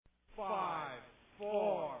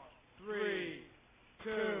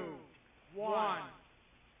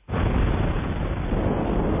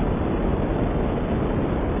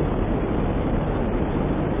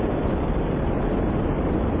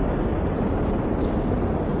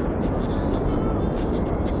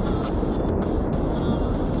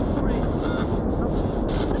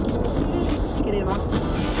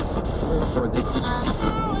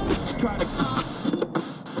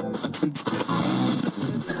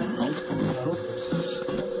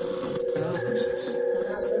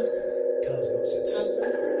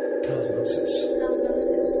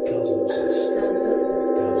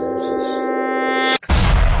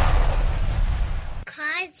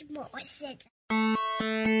Gary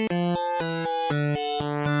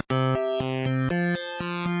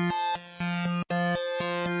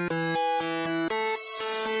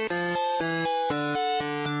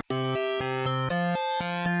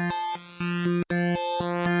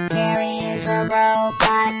is a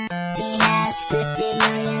robot. He has 50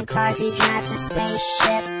 million cars. He drives a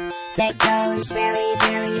spaceship that goes very,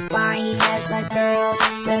 very far. He has the girls,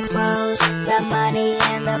 the clothes, the money,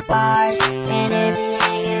 and the bars. And if you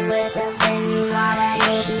hanging with him, then you are a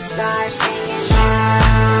movie star singing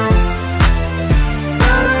out.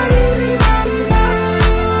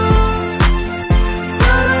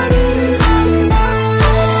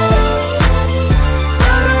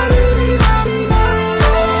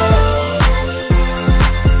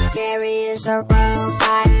 Gary is a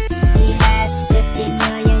robot. He has 50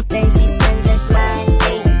 million things. He spends his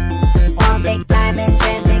money on big diamonds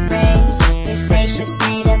and big rings. His spaceship's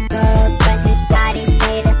made of gold, but his body's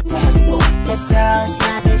made of plastic. The girls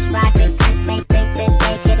love his rocket 'cause they think that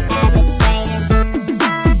they can have it, saying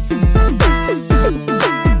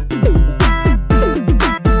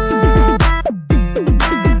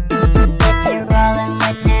if you're rolling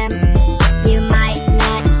with him, you might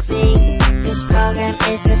not see. This program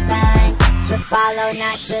is designed to follow,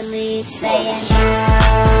 not to lead, saying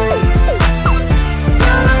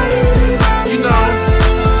You know,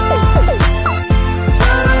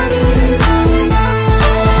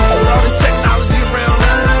 with all this technology around,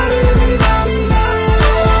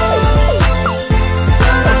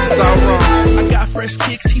 this is all wrong. I got fresh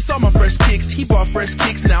kicks, he saw my fresh kicks, he bought fresh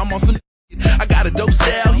kicks, now I'm on some. I got a dope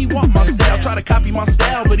style, he want my style. Try to copy my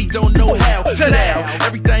style, but he don't know how. Now,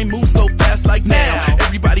 everything moves so fast like now.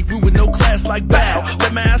 Everybody rude with no class like bow.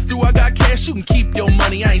 Let my ass through, I got cash, you can keep your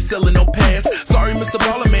money. I ain't selling no pass. Sorry, Mr.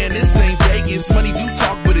 Baller Man, this ain't Vegas. Money do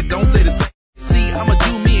talk, but it don't say the same. See, I'ma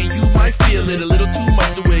do me and you might feel it. A little too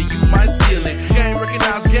much to where you might steal it. Game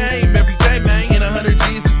recognize game every day, man. In 100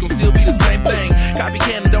 G's, it's gonna still be the same thing.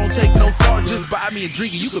 Copycat and don't take no thought. Just buy me a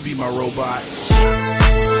drink and you could be my robot.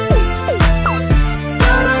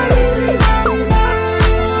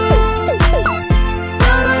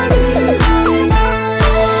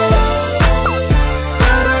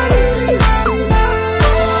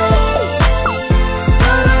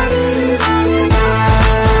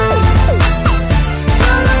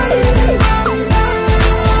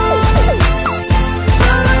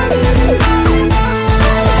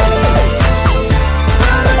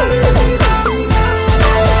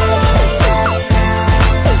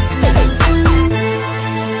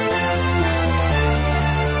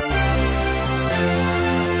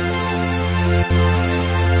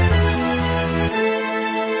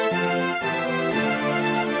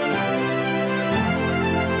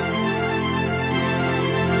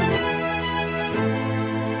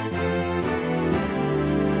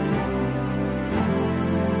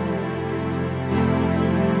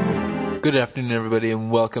 Good afternoon, everybody,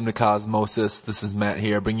 and welcome to Cosmosis. This is Matt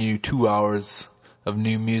here, bringing you 2 hours of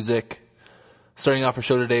new music. Starting off our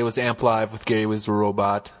show today was Amp Live with Gary Was a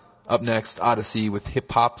Robot. Up next, Odyssey with Hip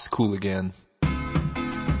Hop's Cool Again.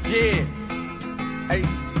 Yeah. Hey,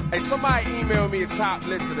 somebody email me a top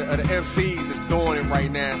list of the MCs that's doing it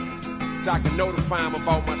right now, so I can notify them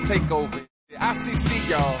about my takeover. ICC,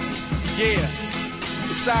 y'all. Yeah.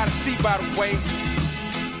 It's Odyssey, by the way.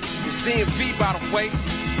 It's DMV, by the way.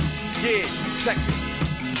 Yeah, check it.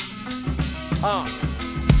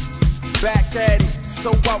 Back at it, so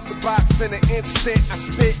out the box in an instant. I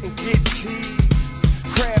spit and get cheese.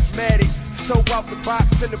 Craftmatic, so out the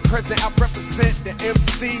box in the present. I represent the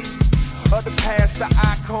MC of the past, the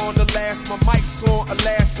icon, the last. My mic's on,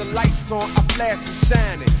 alas, the lights on. I flash and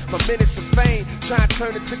shining. My minutes of fame, try and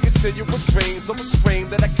turn it to continuous dreams of a stream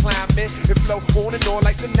that I climb in and flow on and on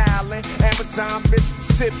like the Nile, Amazon,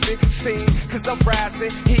 Mississippi, steam. Cause I'm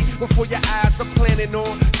rising heat before your eyes are planning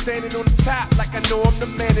on. Standing on the top like I know I'm the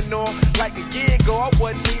man and all. Like a year ago, I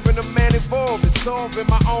wasn't even a man involved in solving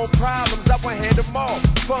my own problems. I went hand them all,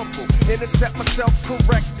 fumble, intercept myself,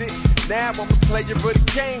 corrected. Now I'm a player of the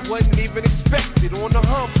game, wasn't even expected. On the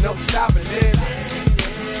hump, no stopping this.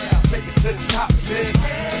 Take it to the top of this.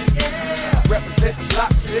 Represent the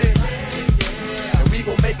block of this. And we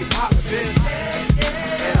gon' make it pop of this.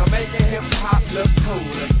 And I'm making hip hop look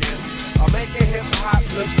cool again. I'm making hip hop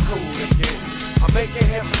look cool again. I'm making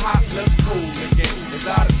hip hop look cool again. It's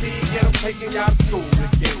Odyssey and I'm taking y'all to school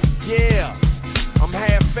again. Yeah, I'm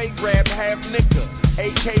half fake rap, half nigga.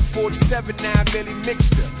 AK-47, 9 milli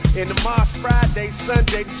mixture. In the mosque Friday,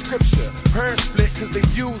 Sunday, the scripture. Parents split cause the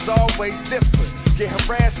views always differ. Get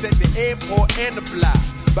harassed at the airport and the block.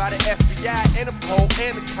 by the FBI, Interpol,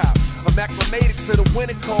 and the cops. I'm acclimated to the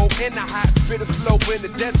winter cold and the hot spitter flow in the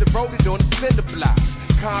desert, rolled on the cinder block.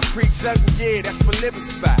 Concrete jungle, yeah, that's my living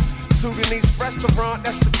spot. Sudanese restaurant,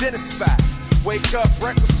 that's the dinner spot. Wake up,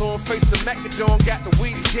 breakfast on, face of Macadon, got the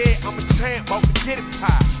weed, yeah, I'm a champ, about to get it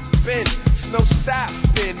pop. Been, it's no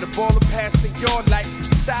stopping, the ball of passing yard like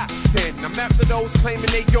stopping. I'm after those claiming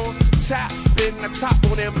they on top, been I top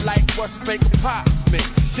on them like what's making pop, man,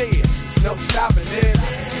 shit, there's no stopping this.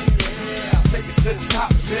 I'll take it to the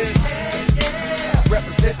top of this.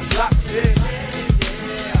 Represent the block of this.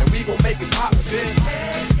 And we gon' make it pop of this.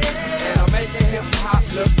 And I'm making hip hop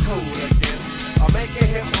look cool again. I'm making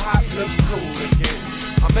hip hop look cool again.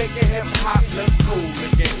 I'm making hip hop look cool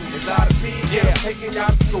again. It's Odyssey, yeah, I'm taking y'all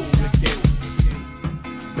to school again.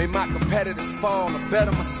 May my competitors fall, I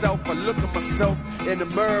better myself, I look at myself in the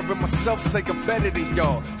mirror and myself say I'm better than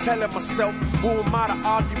y'all. Telling myself, who am I to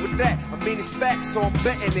argue with that? I mean it's facts, so I'm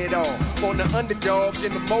betting it all. On the underdog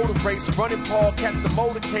in the motor race, running Paul, catch the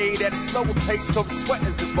motorcade at a slower pace, so the sweat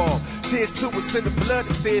is involved. Tears too, it's in the blood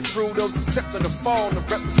to steer through those accepting the fall and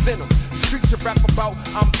represent them. The streets you rap about,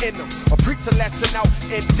 I'm in them. A preacher lashing out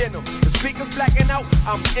in denim. The speakers blacking out,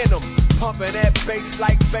 I'm in them. Pumping that bass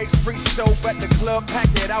like bass, free show at the club, pack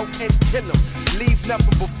it out and kill them. Leave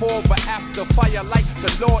nothing before but after. Fire like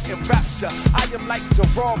the Lord in rapture. I am like the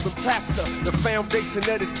raw and plaster. The foundation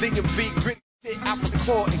of this DMV gritty shit I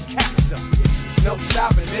record and capture. There's no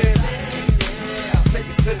stopping this. I'll take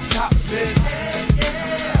it to the top of this.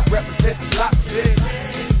 Represent the block of this.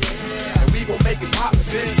 And we gon' make it pop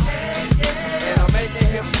of this. And I'm making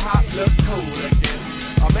hip hop look cool again.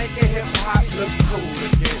 I'm making hip hop look cool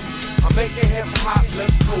again. I'm making hip hop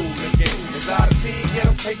look cool again. It's Odyssey, yeah,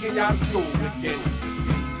 I'm taking y'all to school again.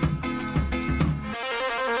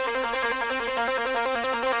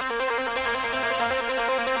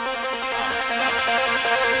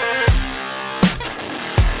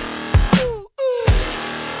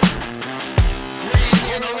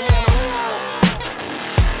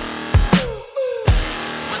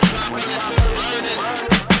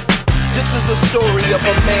 This is a story of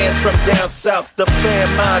a man from down south. The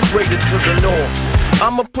fam migrated to the north.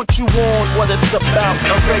 I'ma put you on what it's about.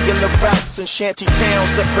 Irregular routes and shanty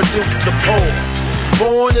towns that produce the poor.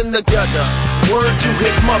 Born in the gutter, word to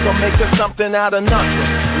his mother, making something out of nothing.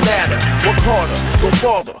 Ladder, work harder, go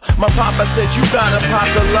farther. My papa said you gotta pop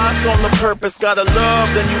the lock on the purpose. Gotta love,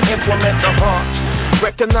 then you implement the heart.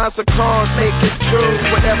 Recognize the cause, make it true.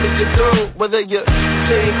 Whatever you do, whether you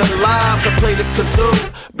save the lives or play the kazoo,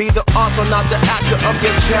 be the author, not the actor of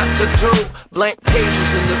your chapter 2. Blank pages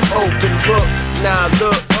in this open book. Now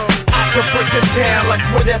look, I can break it down like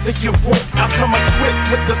whatever you want. I come equipped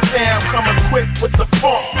with the sound, come equipped with the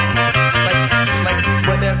funk. Like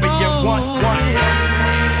whatever you want.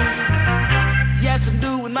 Yes, I'm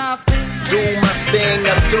doing my thing. Do my thing,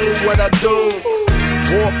 I do what I do.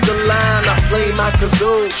 Walk the line, I play my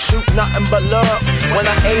kazoo. Shoot nothing but love when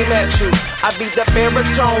I aim at you. I be the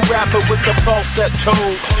baritone rapper with the falsetto.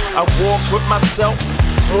 I walk with myself,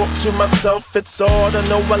 talk to myself. It's all to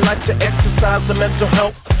know I like to exercise the mental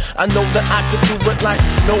health. I know that I can do it like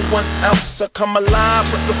no one else. I come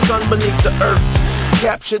alive with the sun beneath the earth.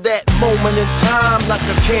 Capture that moment in time like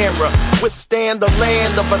a camera. Withstand the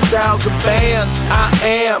land of 1,000 bands. I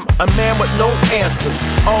am a man with no answers.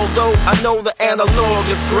 Although I know the analog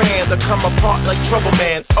is grand. I come apart like Trouble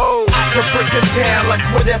Man. Oh, I can break it down like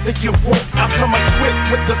whatever you want. I come equipped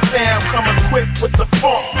with the sound, come equipped with the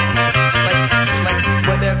funk. Like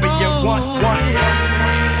whatever you want.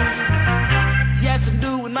 Yes, I'm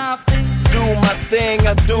doing my thing. Do my thing,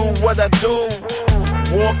 I do what I do.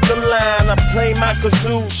 Walk the line, I play my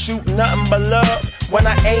kazoo. Shoot nothing but love when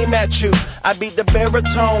I aim at you. I be the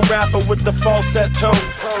baritone rapper with the falsetto.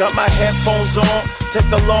 Got my headphones on, take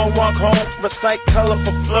the long walk home. Recite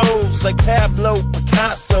colorful flows like Pablo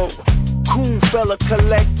Picasso. Cool fella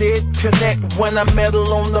collected, connect when I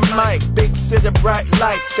meddle on the mic. Big city bright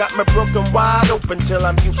lights got me broken wide open till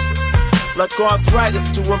I'm useless. Like arthritis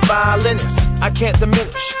to a violinist, I can't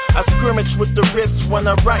diminish. I scrimmage with the wrist when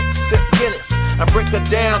I write, sip Guinness. I break her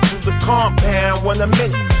down to the compound when I'm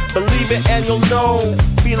in it. Believe it and you'll know.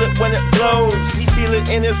 Feel it when it blows. He feel it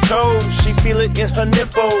in his toes. She feel it in her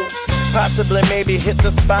nipples. Possibly maybe hit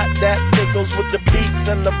the spot that tickles with the beats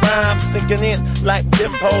and the rhymes sinking in like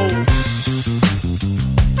dimples.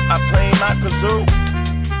 I play my kazoo.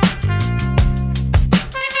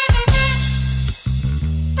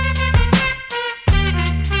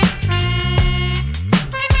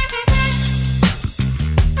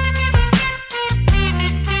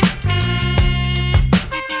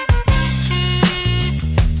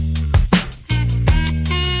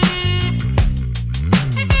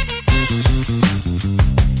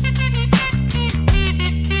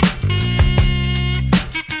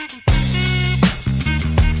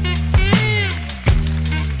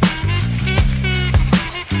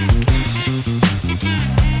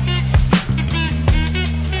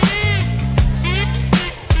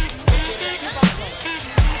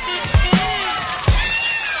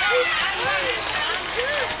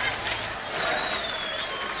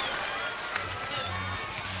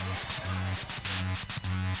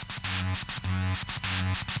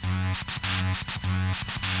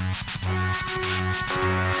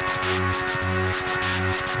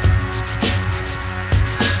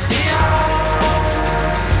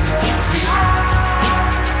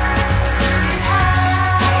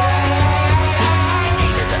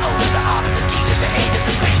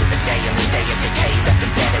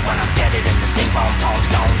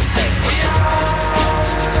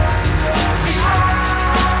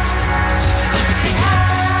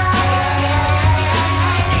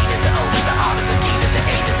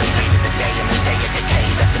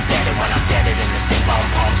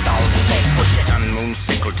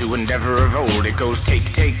 true endeavor of old. It goes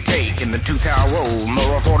take, take, take in the tooth-hour roll.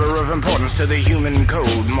 More of order of importance to the human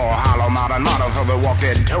code. More hollow modern motto for the walk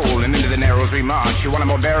dead toll. And into the narrows we march. You want a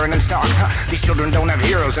more daring and stark. These children don't have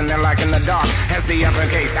heroes and they're like in the dark. Has the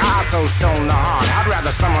uppercase, I so stone the heart. I'd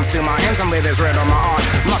rather someone steal my hands and lay this red on my heart.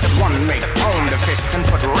 Must one make home the fist and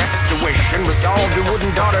put rest to wish and resolve the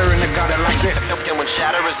wooden daughter in the gutter like this. And when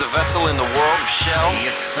shatter is the vessel in the world of shell,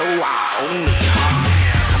 yes, so I only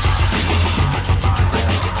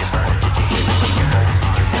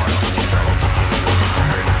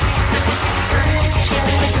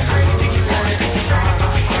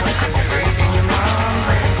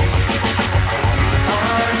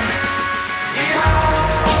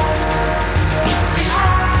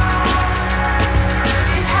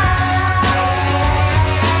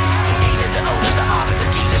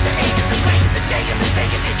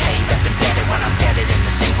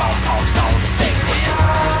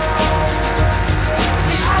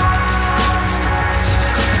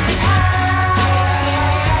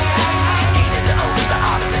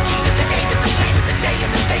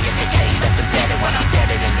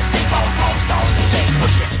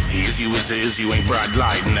you ain't bright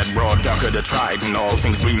light and that broad dark of the trident. All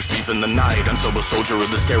things blues beef in the night. Unsober soldier of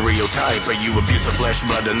the stereotype. Are you abuse of flesh,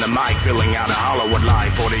 blood, and the mic? Filling out a Hollywood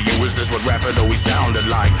life. Or to you, is this what rap had always sounded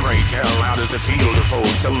like? Pray tell, how does it feel to fold?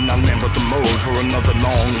 Selling none but the mold for another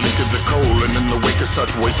long lick of the coal. And in the wake of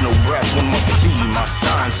such waste no breath, one must see my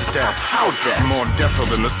science is death. How death? More deafer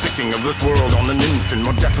than the sicking of this world on an infant.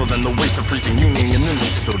 More deafer than the waste of freezing union and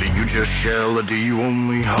instant. So do you just shell or do you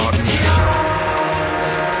only harden?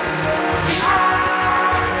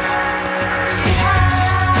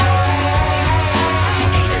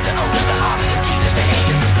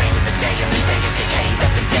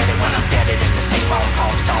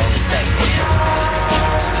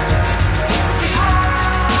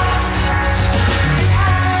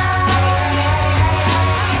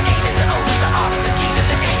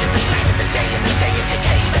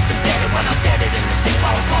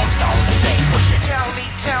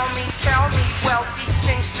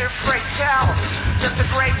 Just a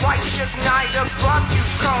great white ship night above you,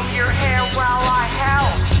 comb your hair while I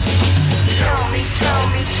howl. Tell me,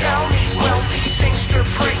 wealthy singster,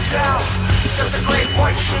 pray tell. Just a great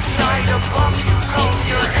white ship night above you, comb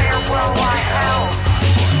your hair while I howl.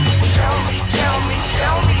 Tell me,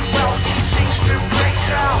 wealthy singster, pray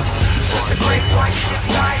tell. Just a great white ship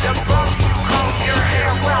night above you, comb your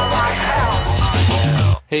hair while I howl.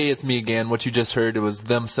 Hey, it's me again. What you just heard, it was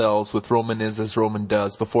Themselves with Roman Is As Roman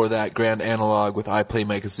Does. Before that, Grand Analog with I Play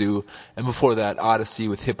My Kazoo. And before that, Odyssey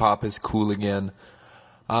with Hip Hop Is Cool Again.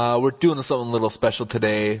 We're doing something a little special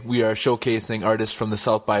today. We are showcasing artists from the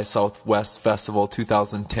South by Southwest Festival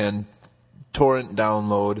 2010 torrent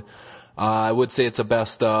download. I would say it's a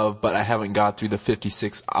best of, but I haven't got through the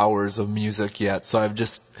 56 hours of music yet. So I've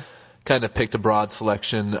just kind of picked a broad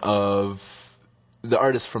selection of the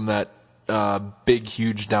artists from that big,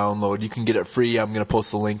 huge download. You can get it free. I'm going to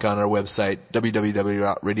post a link on our website,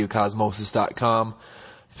 www.radiocosmosis.com.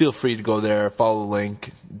 Feel free to go there, follow the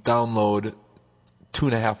link, download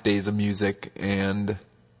 2.5 days of music, and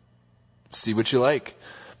see what you like.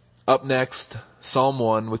 Up next, Psalm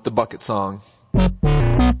 1 with the Bucket Song.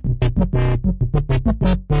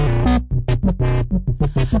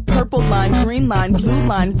 Purple line, green line, blue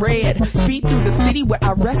line, red. Speed through the city where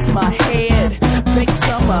I rest my head. Big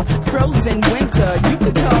summer, frozen winter. You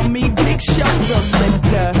could call me Big Shoulder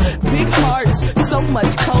Lifter. Big hearts, so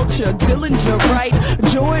much culture. Dillinger Wright,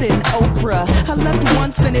 Jordan, Oprah. I left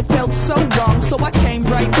once and it felt so wrong, so I came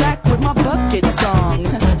right back with my bucket song.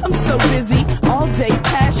 I'm so busy, all day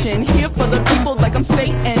passion. Here for the people like I'm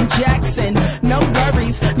State and Jackson. No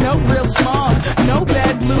worries, no real smog. No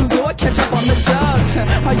bad blues or catch up on the dogs.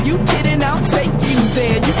 Are you kidding? I'll take you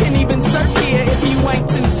there. You can even surf here if you ain't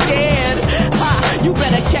too scared. Ha, you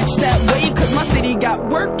better catch that wave, cause my city got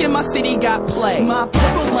work and my city got play. My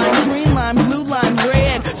purple line, green line, blue line,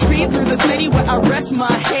 red. Speed through the city where I rest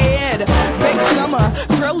my head. Big summer,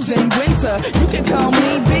 frozen winter. You can call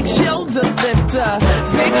me Big Shoulder Lifter.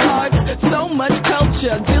 Big hearts, so much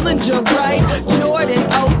culture. Dillinger Wright, Jordan,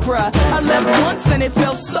 Oprah. I left once and it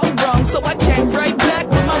felt so wrong, so I came right back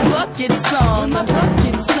with my bucket song. My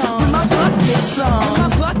bucket song, my bucket song, my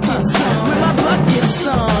bucket song, with my bucket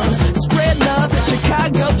song. Spread love,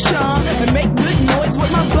 Chicago charm, and make good noise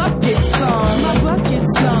with my bucket song. My bucket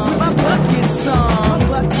song, with my bucket song,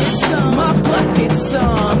 bucket song, my bucket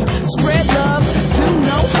song. Spread love, do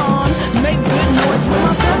no harm, make good noise with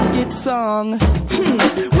my bucket song.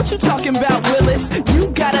 What you talking about, Willis? You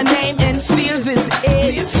got a name and Sears is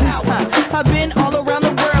it. I've been all around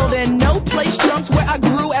the world and no place trumps where I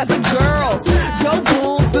grew as a girl. Go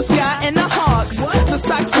Bulls, the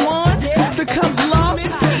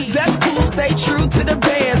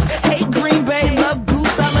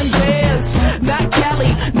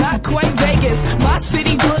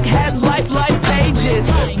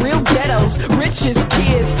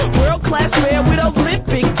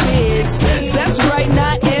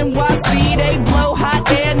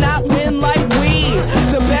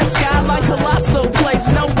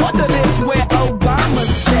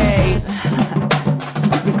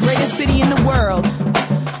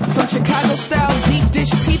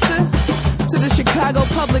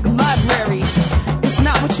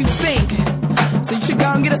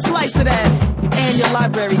slice of that and your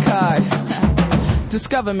library card.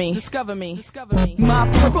 Discover me. My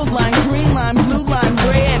purple line, green line, blue line,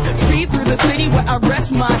 red. Speed through the city where I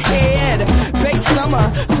rest my head. Baked summer,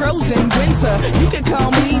 frozen winter. You can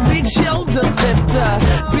call me Big Shoulder Lifter.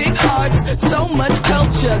 Big hearts, so much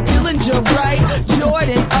culture. Dillinger, Wright,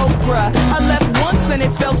 Jordan, Oprah. I left once and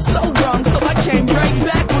it felt so wrong, so I came right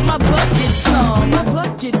back with my bucket song. With my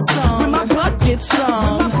bucket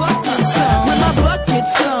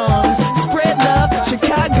song. Spread love,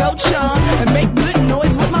 Chicago charm, and make good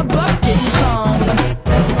noise with my bucket song.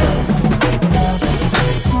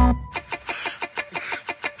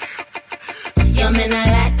 Yo, man, I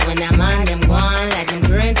like when I'm on them gone. Like them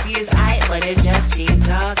currency is aight, but it's just cheap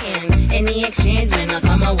talking. Any exchange, man, I'll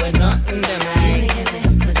come up with nothing to make.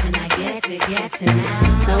 But then I get it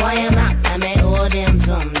now. So I am out, I may owe them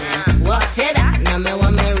some now. What for that? Now me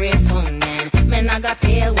want me refund then. Man, I got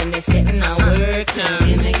paid when they sitting and working.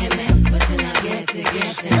 Give me, but then I get it.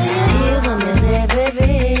 So you hear when me say, baby,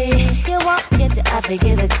 you won't get it, I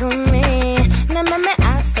give it to me. Now me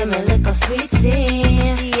ask for me little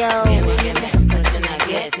sweetie. Yo, give me, but then I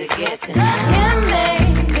get it. Give me,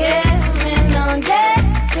 no get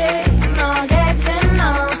it, no get it, no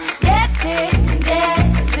get it,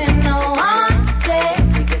 no want it.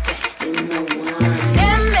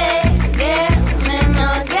 Give me, no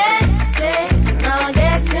get it, no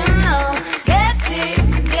get it, no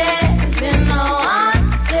get it, no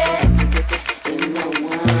want it.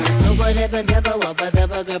 So whatever,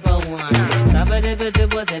 whatever, girl, one.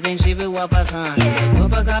 She be wapa son.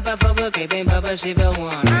 Wapa kapa for creeping, Papa she be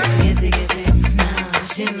one. Get it, nah,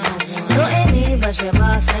 she no one. So anyway, she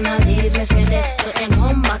boss and I leave me spend it. So and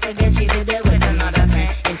come back again, she did it with another friend.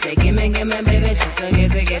 Him say, give me, baby, she say,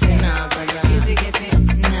 get it, now, get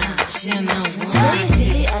it, nah, she no one. So you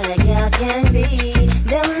see, I like y'all can be.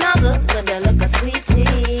 Them not look good, they look a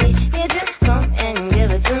sweetie. You just come and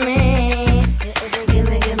give it to me. Give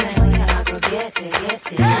me, oh yeah, I go get it.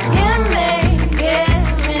 Give me.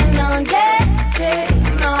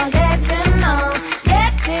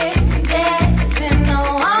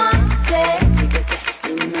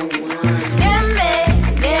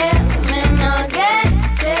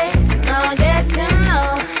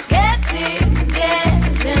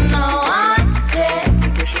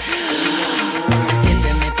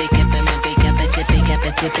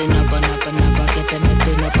 Tipping up, get them up, get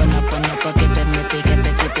them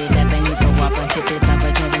tippy, that when you go up and tippy,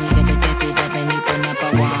 Papa, get it, tippy, that when you go up a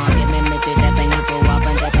wall, get me, that when you go up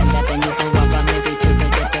and that when you go up and maybe to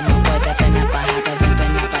get them up, that when up, I have a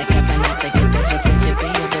ribbon up, I kept an up, get the tippy,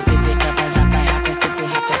 you the tippy, up, I have a tippy,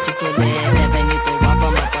 that when you go up,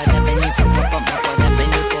 that when you go up, that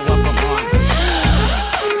when you go up,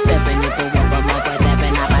 that when you go up, that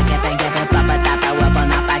when up, I kept and get it, Papa, that I weapon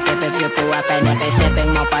up, I kept it, you go up and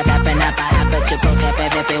everything up, I have to go get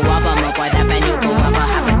baby, wop on my boy, that when you go up, I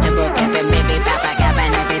have to go get baby, Papa, get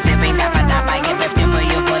and everything, I give it to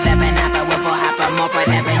you, go that when I will happen more, but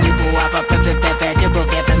that when you go up, you go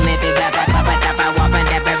get maybe, Papa, Papa, wop and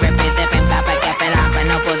that very representing Papa, get it up and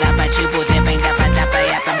up, pull up, but you put it, things up, and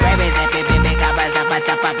babies, baby,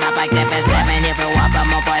 Papa, get it, seven, if you wop on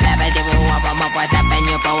my boy, that when you go up, my boy, that when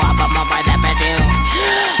you go up, my boy, that when you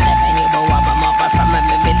go up, my boy, from a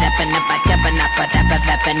baby, that when I kept an up,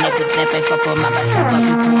 that when you flipping for my best, so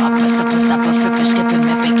you go up, so skipping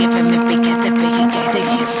me, get the big, get the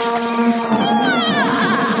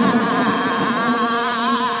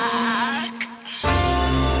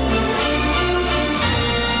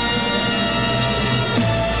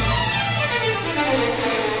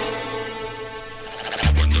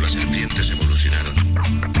Cuando las serpientes evolucionaron, más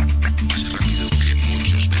rápido que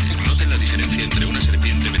muchos venenos. Noten la diferencia entre una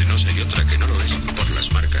serpiente venenosa y otra que no lo es por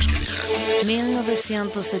las marcas que deja.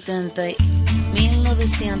 1970.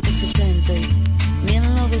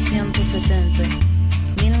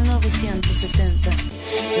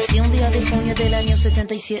 Nací un día de junio del año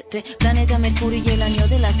 77, planeta Mercurio y el año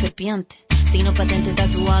de la serpiente. Signo patente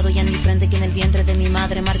tatuado y en mi frente que en el vientre de mi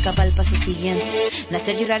madre marcaba el paso siguiente.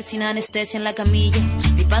 Nacer, llorar sin anestesia en la camilla.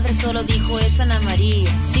 Mi padre solo dijo es Ana María.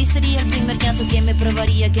 Sí sería el primer llanto que me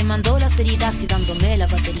probaría, que mandó las heridas y dándome la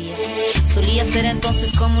batería. Solía ser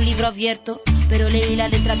entonces como un libro abierto, pero leí la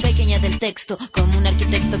letra pequeña del texto. Como un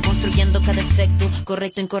arquitecto construyendo cada efecto.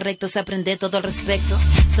 Correcto, incorrecto, se aprende todo al respecto.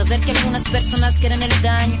 Saber que algunas personas quieren el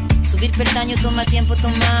daño. Subir peldaño toma tiempo,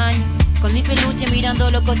 toma años. Con mi peluche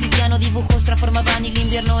mirando lo cotidiano, dibujos transformaban el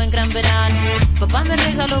invierno en gran verano. Papá me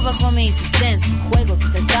regaló bajo mi insistencia un juego que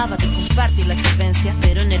trataba de compartir la solvencia,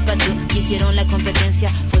 pero en el patio hicieron la competencia.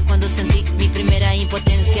 Fue cuando sentí mi primera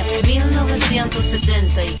impotencia.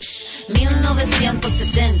 1970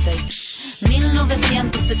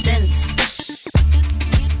 1970.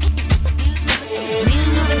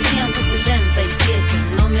 1977,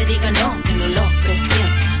 no me diga no, que no lo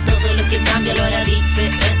presiento. Todo lo que cambia lo hará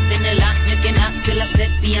diferente en el año que nació la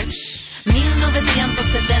sepia.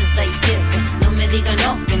 1977, no me diga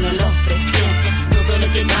no, que no lo presiento. Todo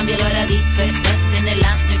lo que cambia lo hará diferente en el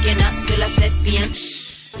año que nació la sepia.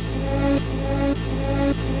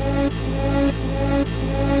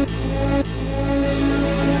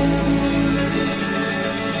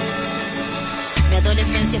 Mi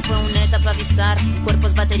adolescencia fue una etapa bizarra. El cuerpo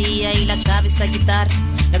es batería y la cabeza guitarra.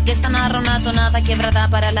 La orquesta narra una tonada quebrada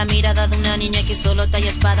para la mirada de una niña que solo talla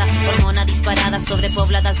espada. Hormona disparada,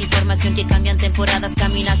 sobrepobladas de información que cambian temporadas.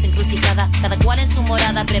 Caminas encrucijada, cada cual en su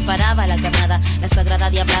morada preparaba la carnada. La sagrada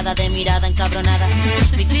diablada de mirada encabronada.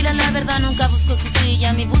 Mi fila la verdad nunca buscó su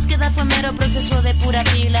silla. Mi búsqueda fue mero proceso de pura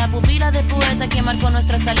pila. Pupila de poeta que marcó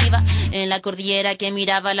nuestra saliva. En la cordillera que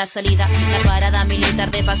miraba la salida. La parada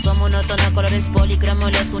militar de paso monótono. Colores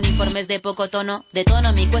policromos, los uniformes de poco tono. De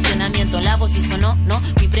tono mi cuestionamiento, la voz y sonó, no.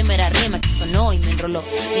 Mi primera rima que sonó y me enroló.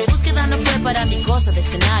 Mi búsqueda no fue para mi cosa de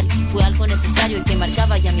escenario. Fue algo necesario y que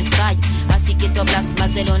marcaba ya mi fallo. Así que tú hablas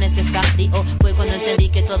más de lo necesario. Fue cuando entendí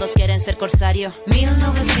que todos quieren ser corsario.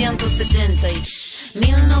 1970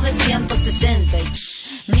 1970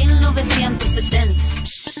 1970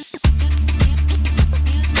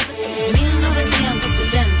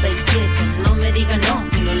 1977, no me diga no,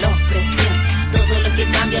 que no lo presiento. Todo lo que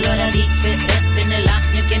cambia lo hará diferente en el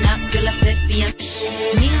año que nació la sepia.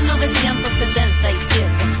 1977,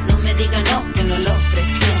 no me diga no, que no lo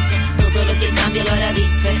presiento. Todo lo que cambia lo hará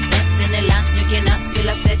diferente en el año que nació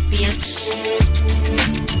la sepia.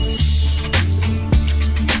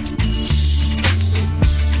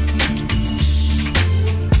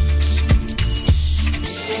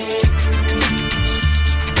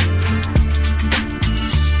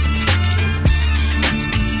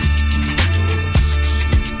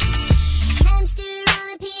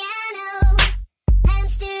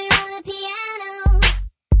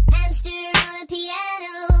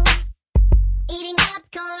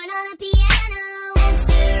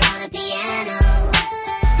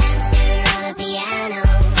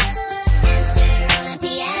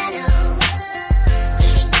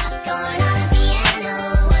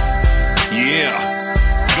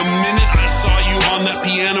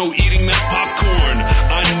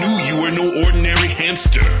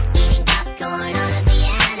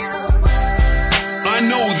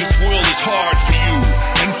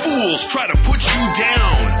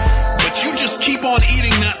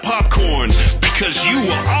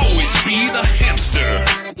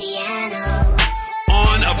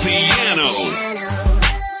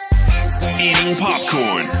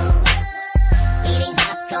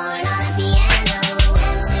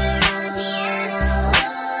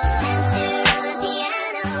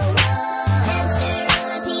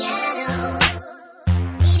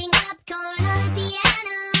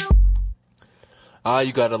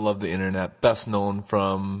 You gotta love the internet. Best known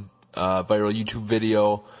from a viral YouTube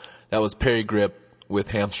video. That was Perry Grip with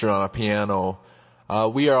Hamster on a Piano.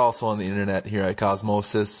 We are also on the internet here at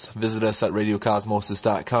Cosmosis. Visit us at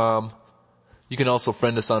radiocosmosis.com. You can also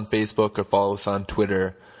friend us on Facebook or follow us on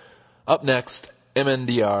Twitter. Up next,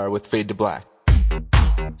 MNDR with Fade to Black.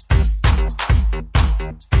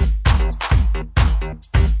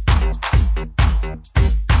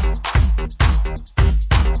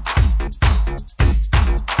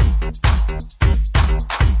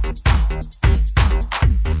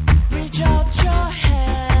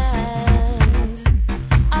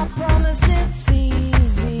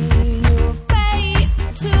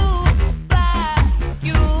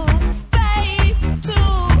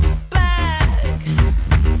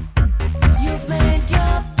 You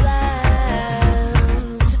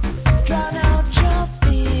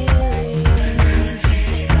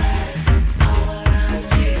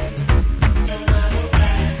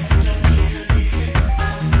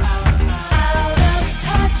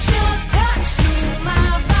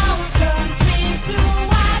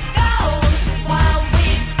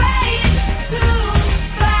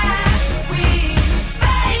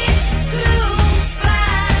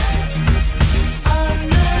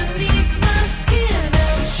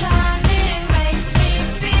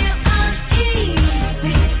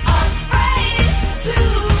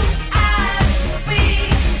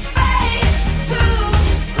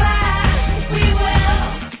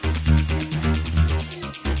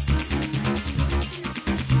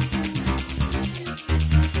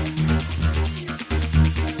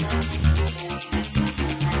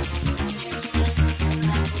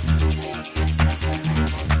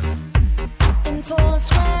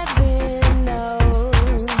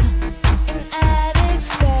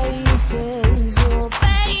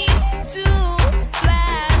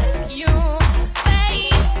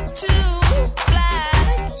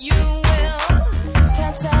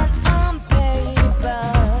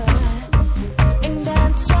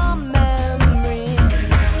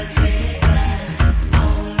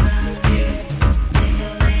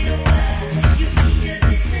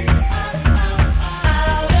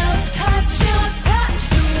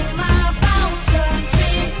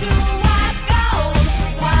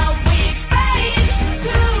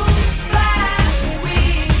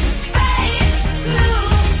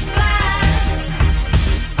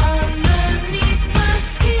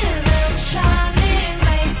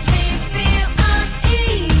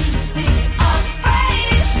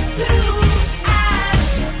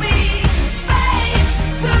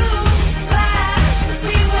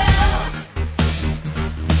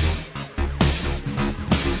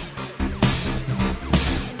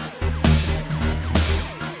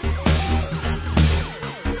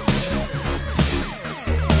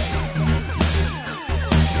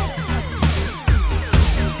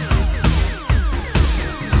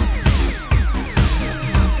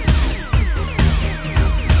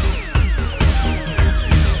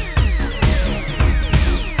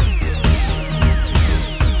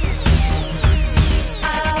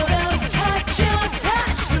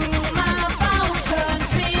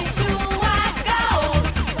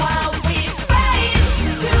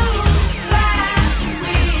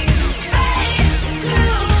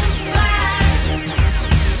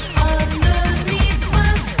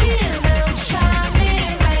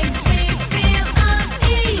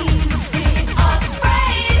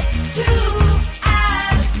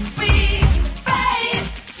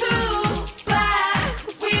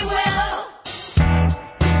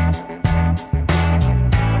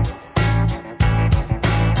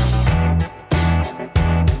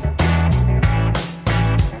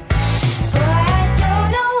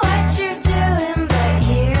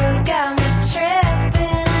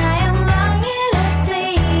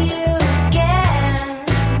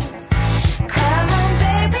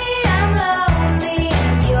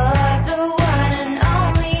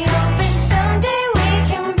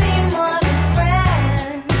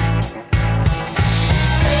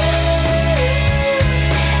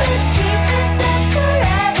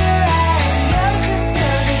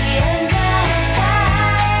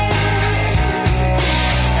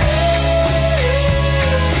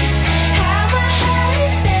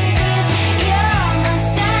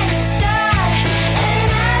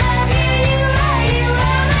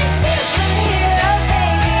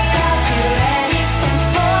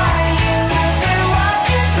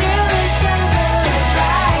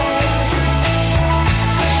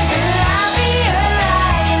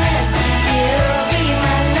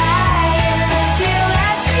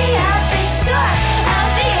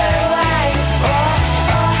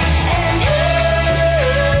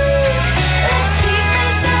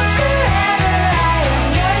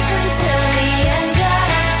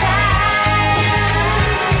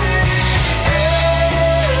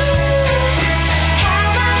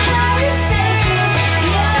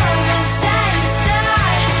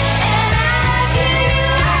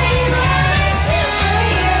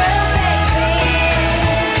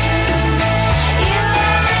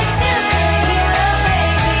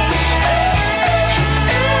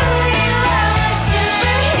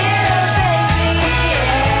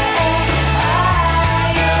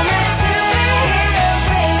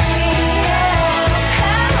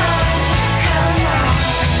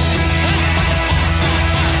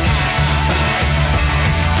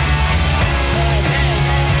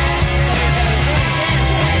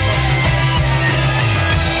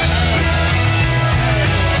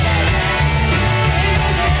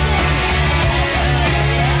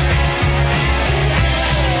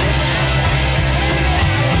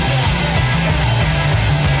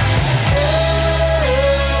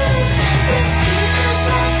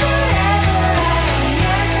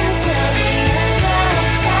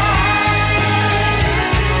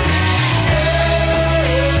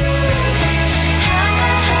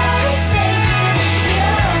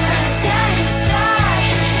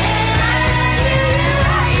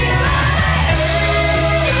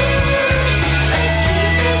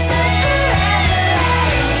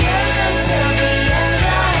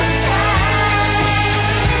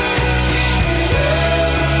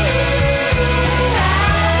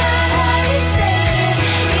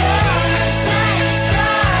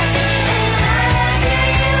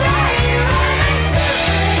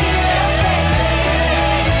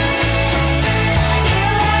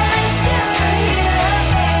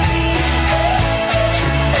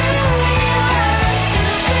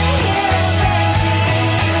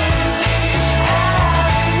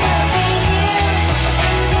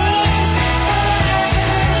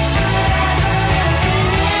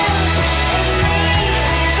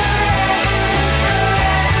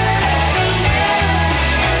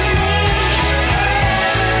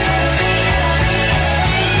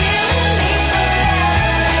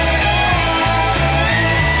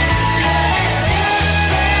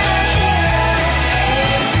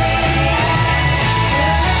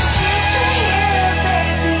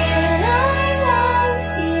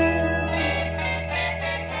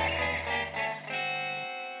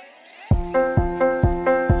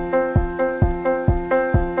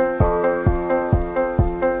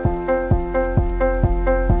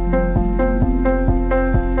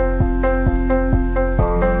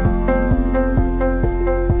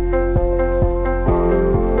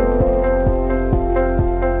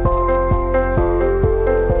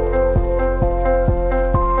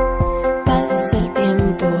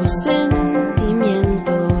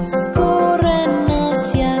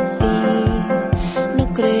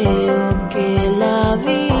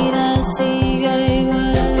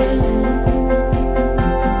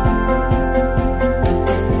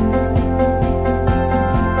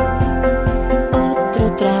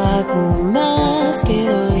poco más que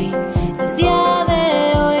doy el día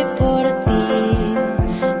de hoy por ti.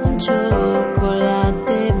 Un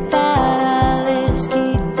chocolate para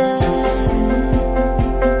desquitar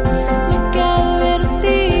lo que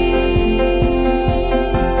advertí,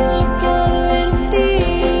 lo que advertí.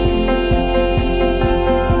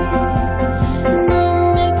 No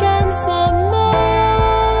me alcanza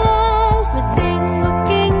más, me tengo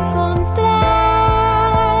que encontrar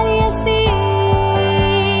y así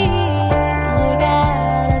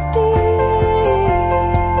llegar a ti.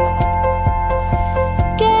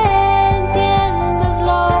 Que entiendas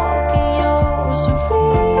lo que yo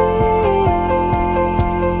sufrí.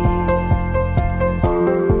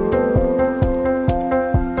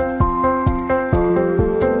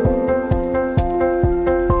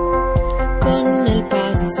 Con el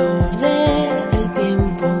paso del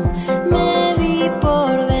tiempo me di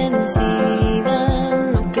por vencida,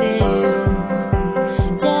 no creo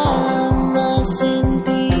ya más en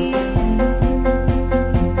ti.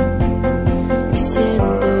 Y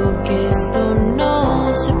siento que esto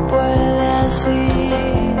no se puede así.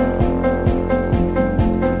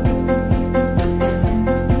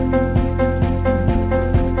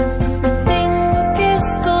 Tengo que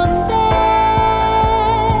esconder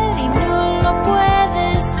y no lo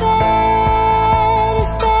puedes ver.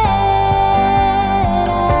 Espera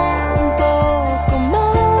un poco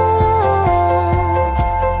más.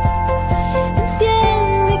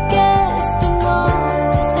 Entiende que esto no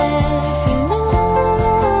es el final.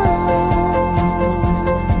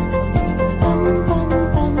 Pam, pam,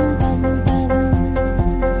 pam, pam, pam.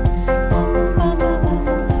 Pam, pam,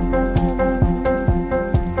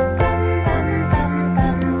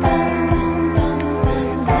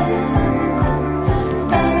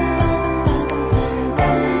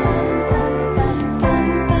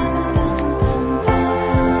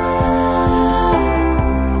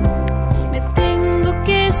 me tengo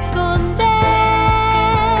que esconder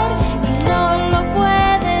y no lo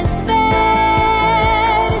puedes ver.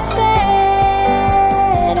 Espera,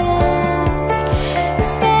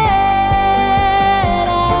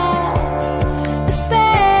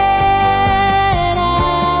 espera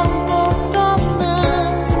un poco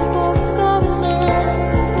más, un poco más,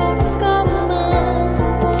 un poco más,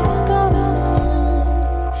 un poco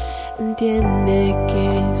más. Entiende que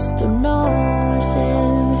esto no es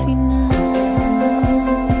el final.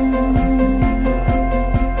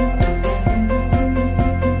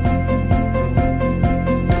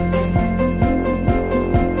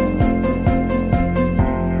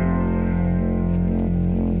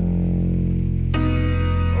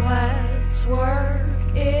 Let's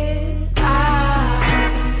work it out.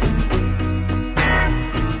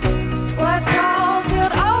 Let's talk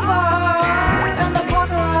it over in the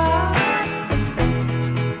parking lot.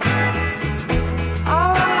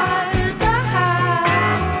 I'll write it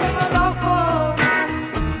down in my notebook.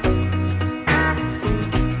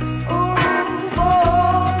 Ooh, boy,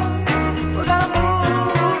 we gotta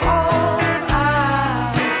move on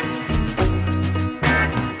out.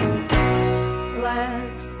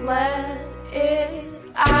 Let's let it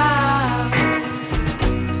out.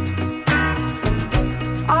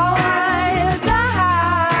 I'll lay it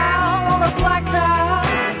down on the blacktop.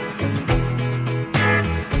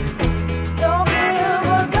 Don't give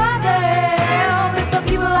a goddamn if the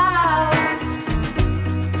people out.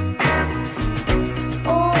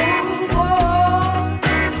 Oh boy,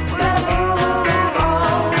 we gotta move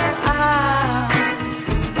on out.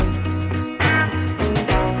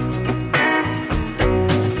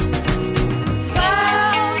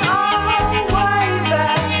 Found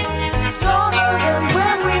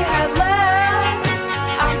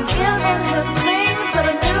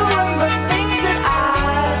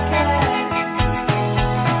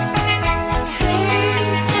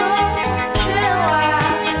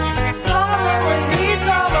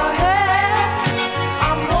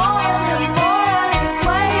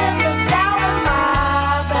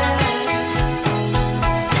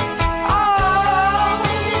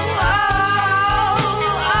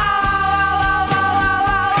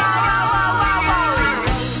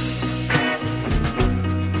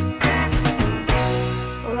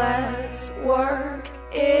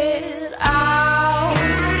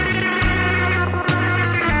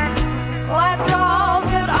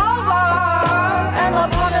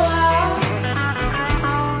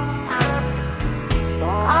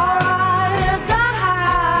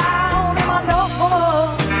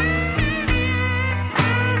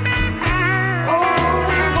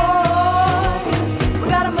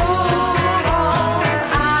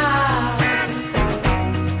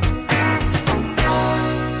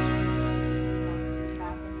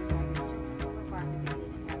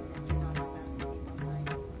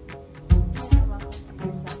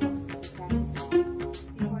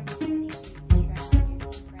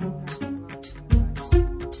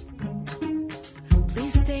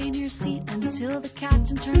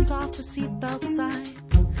captain turns off the seatbelt sign.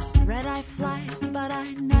 Red-eye flight, but I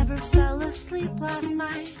never fell asleep last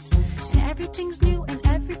night. And everything's new and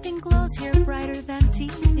everything glows here brighter than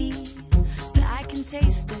TV. But I can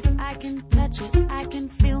taste it, I can touch it, I can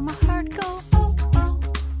feel my heart go oh, oh,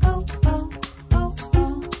 oh, oh, oh, oh,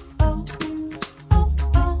 oh, oh, oh,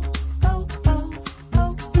 oh, oh, oh,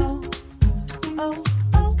 oh, oh.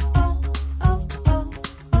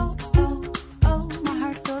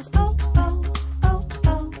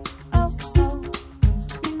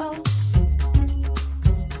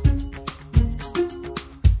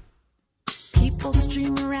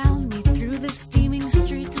 Stream around me through the steaming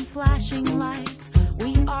streets and flashing lights.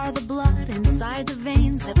 We are the blood inside the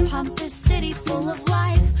veins that pump this city full of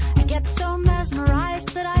life. I get so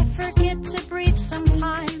mesmerized that I forget to breathe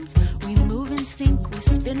sometimes. We move in sync, we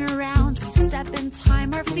spin around, we step in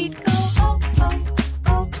time, our feet go oh, oh,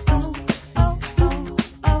 oh, oh, oh, oh, oh,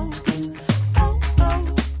 oh, oh, oh,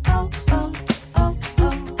 oh,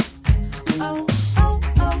 oh, oh,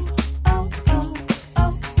 oh.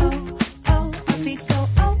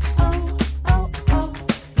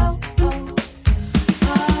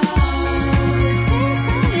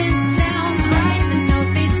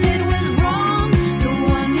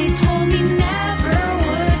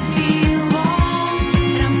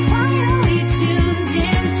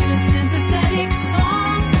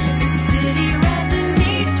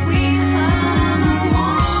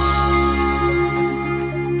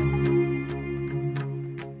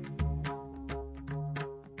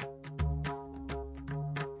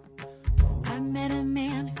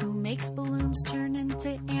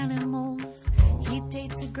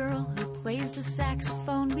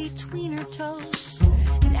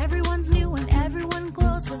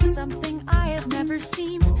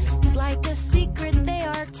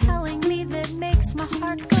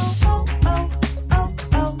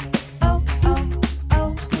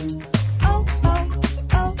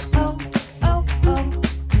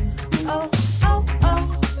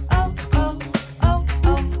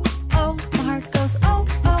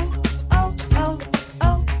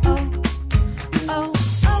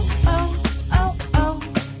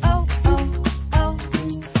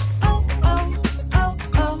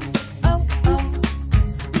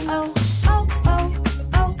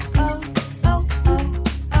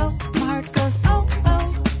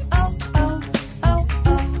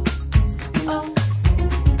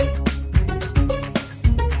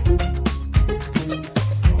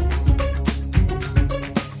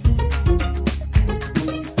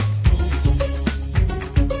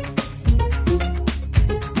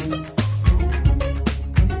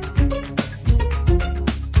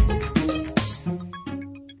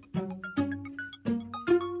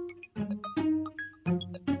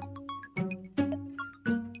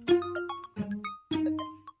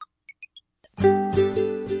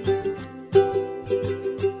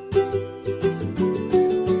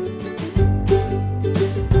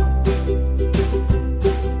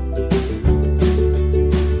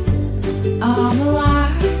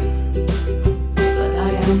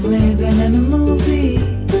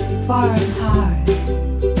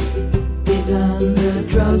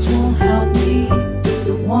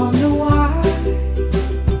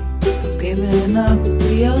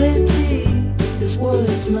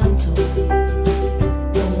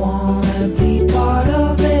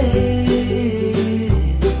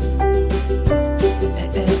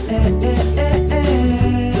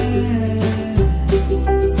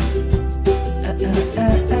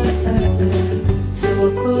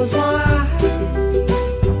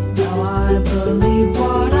 Now I believe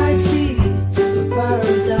what I see, the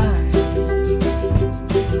paradise.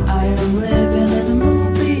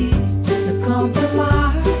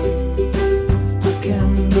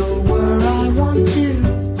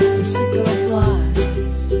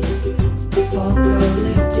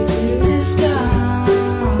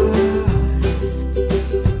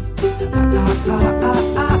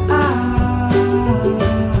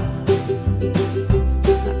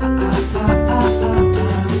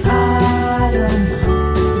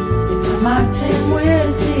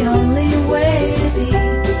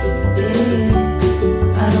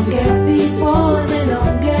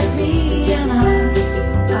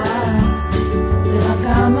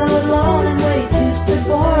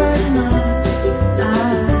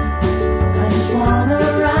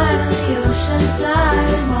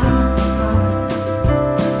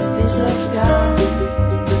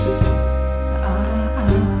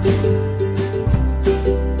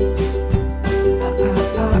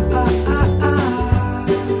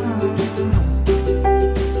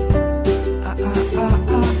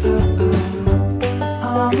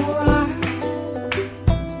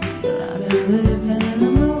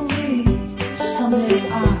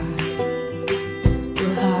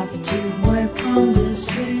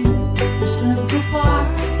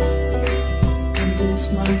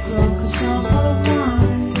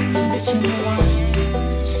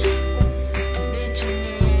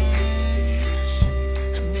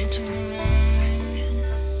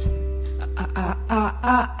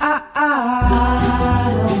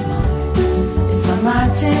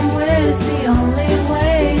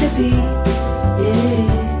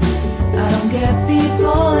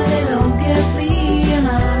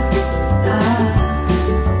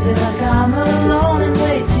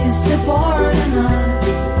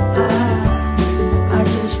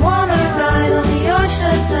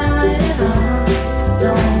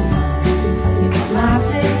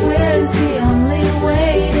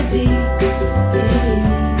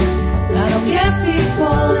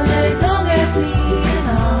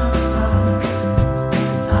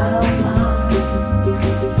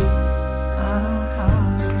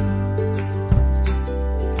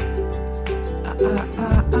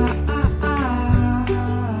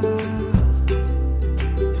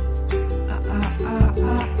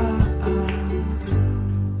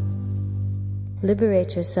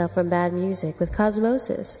 Liberate yourself from bad music with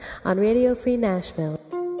Cosmosis on Radio Free Nashville.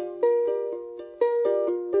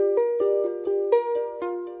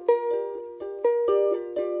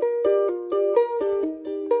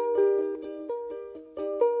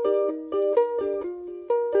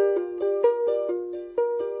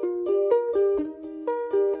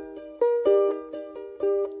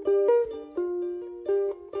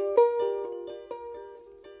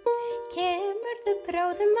 Kemurðu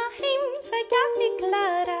bráðum að heimsækja mig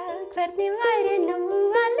Klara? Hvernig væri nú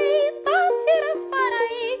að leyfa sér að fara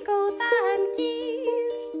í góðan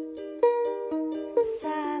gír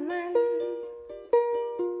saman?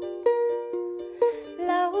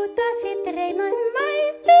 Láta sig dreyma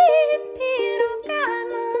ævintýr og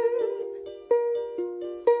gaman.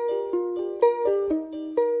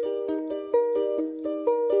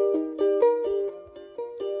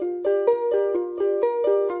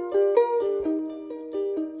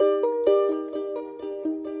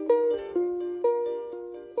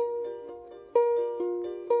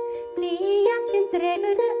 Blýantinn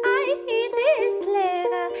dregurðu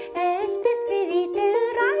æðislega, eltist við ítið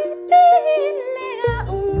ræðilega,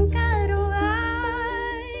 ungar og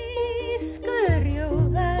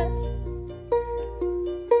æskurjóðar.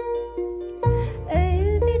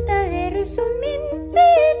 Auðvitað eru svo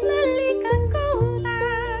myndirnar líka góðar.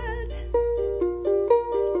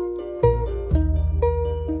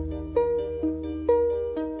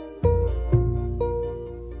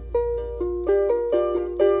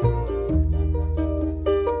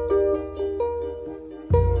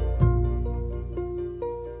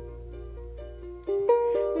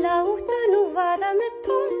 Láttu nú vaða með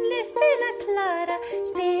tónlistina Klara,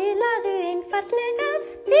 spilaðu einfaldlega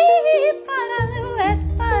eftir bara þú ert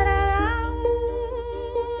bara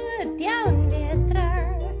átján vetra.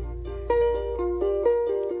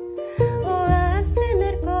 Og allt sem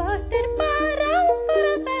er gott er bara að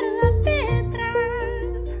fara að verða betra.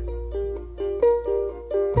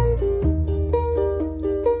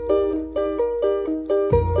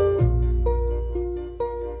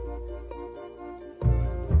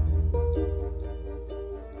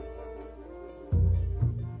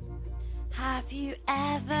 Have you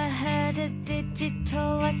ever heard a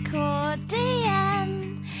digital accordion?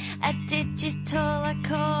 A digital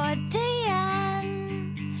accordion.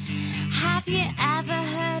 Have you ever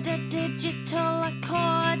heard a digital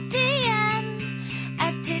accordion?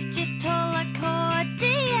 A digital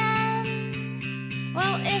accordion.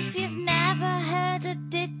 Well, if you've never heard a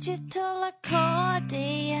digital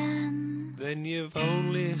accordion, then you've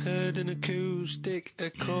only heard an acoustic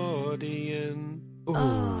accordion. Ooh.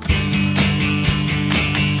 Oh.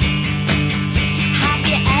 Have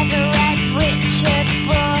you ever read Richard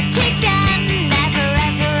Brautigan? Never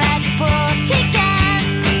ever read Brautigan.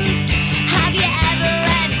 Have you ever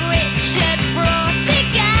read Richard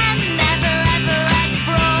Brautigan? Never ever read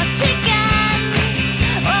Brautigan.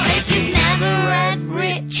 Well, if you've never read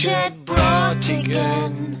Richard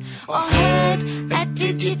Brautigan or heard a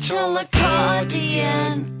digital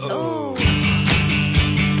accordion, oh.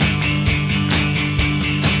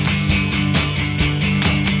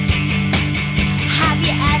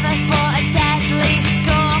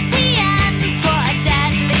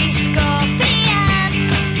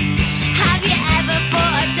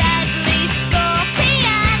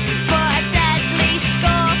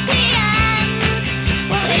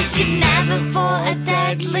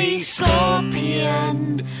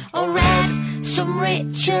 Scorpion, or read some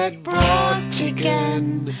Richard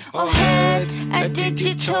Brautigan, or heard a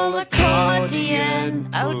digital accordion.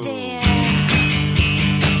 Oh dear.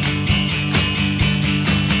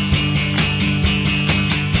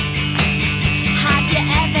 Have you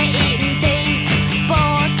ever eaten beef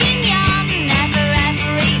bourguignon? Never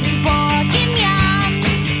ever eaten bourguignon.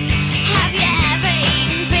 Have you ever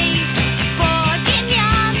eaten beef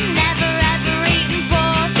bourguignon? Never ever eaten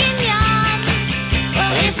bourguignon.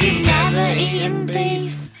 Well, if you've never eaten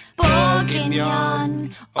beef bourguignon,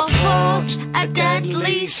 or fought a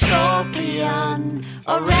deadly scorpion,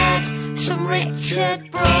 or read some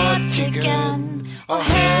Richard Brautigan, or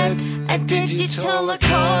heard a digital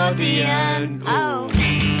accordion, oh.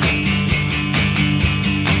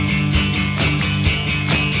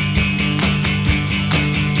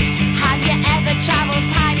 Have you ever traveled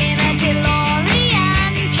time in a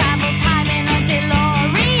DeLorean? Traveled time in a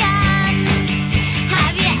DeLorean?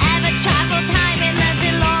 Have you ever traveled time in a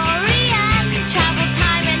DeLorean? Traveled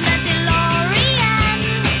time in a DeLorean?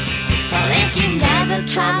 Well, if you've never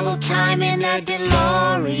traveled time in a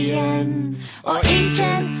DeLorean, or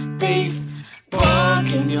eaten beef bourguignon,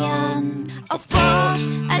 Argonian, or fought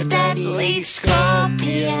a deadly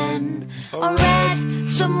scorpion, or read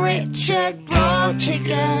some Richard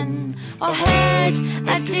Brautigan, or heard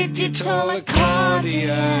a digital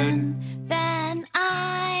accordion, then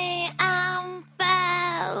I am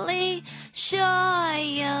fairly sure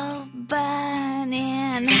you'll burn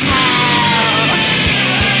in hell.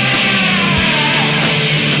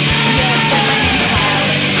 You'll burn in hell.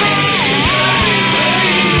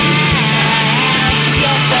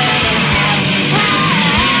 You'll burn in hell.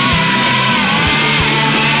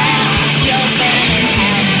 You'll burn in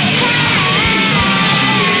hell.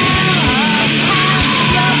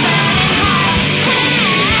 You'll burn in hell.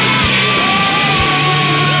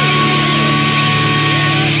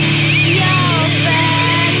 You'll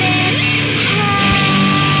burn in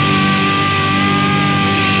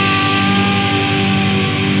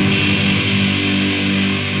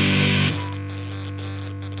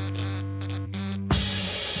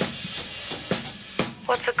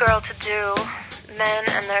What's a girl to do? Men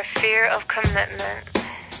and their fear of commitment.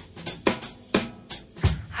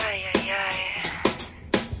 Ay, ay, ay.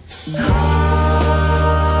 Oh,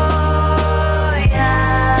 yeah.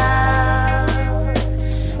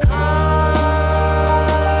 Oh,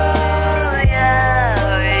 yeah,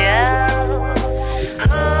 oh, yeah.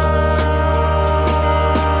 Oh,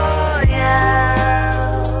 yeah.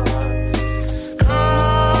 Oh,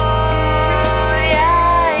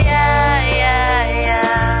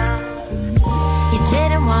 You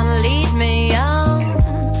didn't want to lead me on,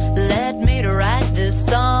 led me to write this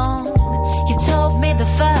song. You told me the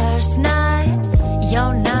first night,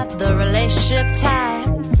 you're not the relationship type.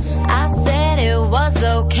 I said it was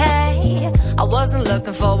okay, I wasn't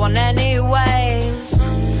looking for one anyways.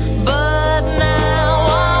 But now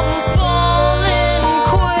I'm falling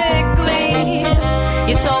quickly.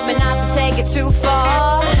 You told me not to take it too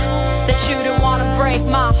far, that you didn't want to break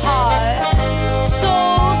my heart. So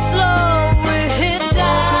slow it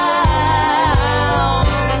down.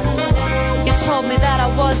 You told me that I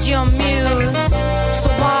was your muse, so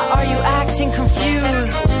why are you acting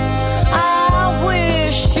confused? I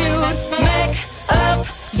wish you'd make up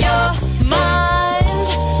your mind.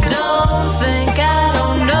 Don't think I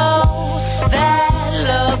don't know that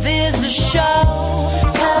love is a show,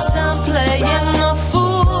 'cause I'm playing a fool.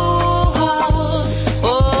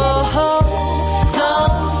 Oh,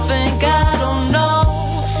 don't think I don't know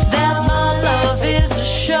that my love is a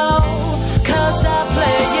show, 'cause I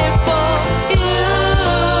play it for you.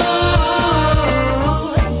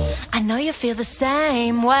 I know you feel the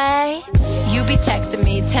same way. You be texting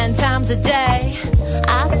me 10 times a day.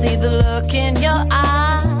 I see the look in your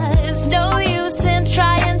eyes. No use in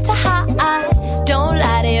trying to hide. Don't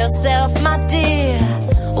lie to yourself, my dear.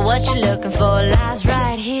 What you're looking for lies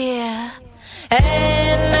right here.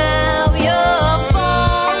 And now you're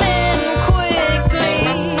falling quickly.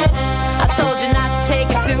 I told you not to take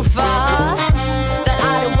it too far, that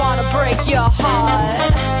I didn't want to break your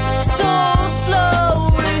heart. So slow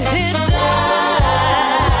it down.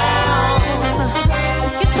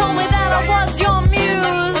 You told me that I was your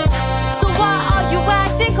muse, so why are you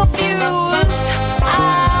acting confused? I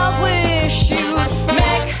wish you'd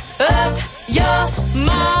make up your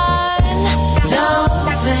mind. Don't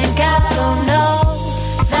think I don't know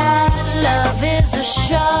that love is a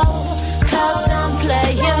show, 'cause I'm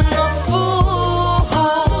playing a fool.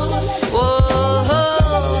 Whoa,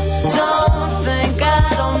 don't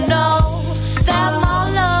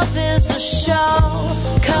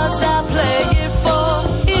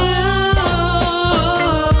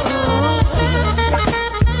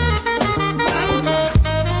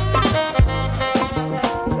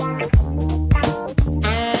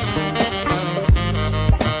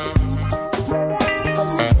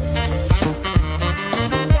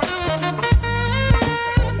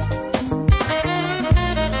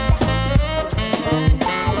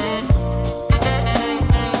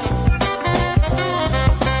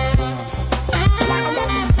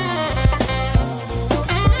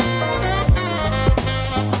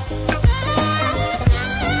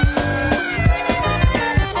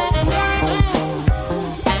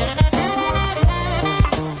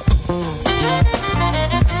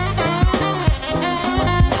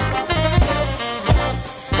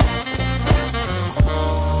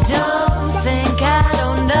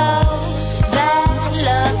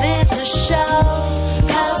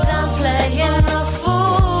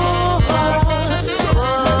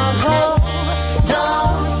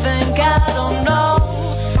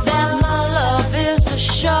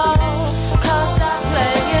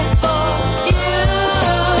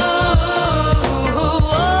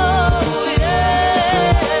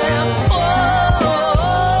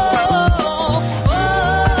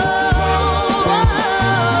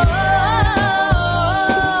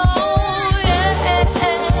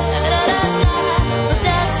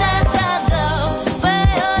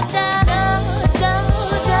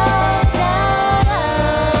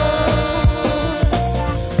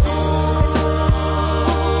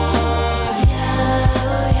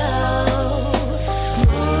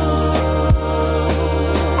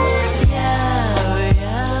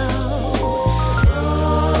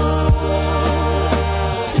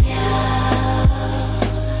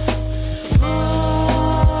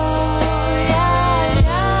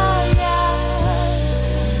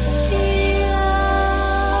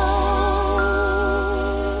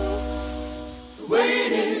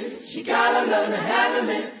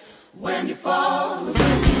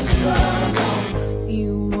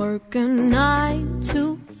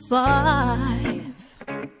 5,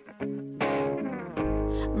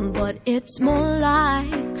 but it's more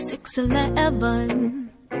like 6'11".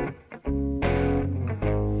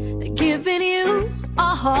 They're giving you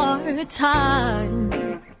a hard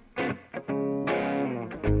time,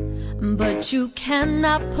 but you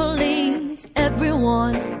cannot please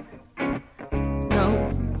everyone.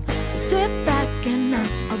 No, so sit back and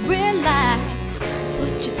relax.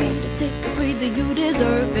 Put your feet up, take a breather, you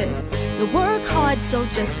deserve it. You work hard, so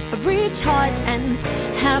just recharge and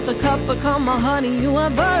have a cup of calm, honey. You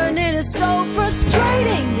are burning, it's so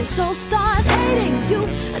frustrating. Your soul starts hating you,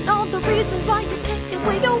 and all the reasons why you can't get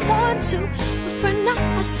where you want to. But for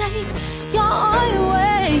now, I say you're on your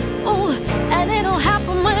way. Oh, and it'll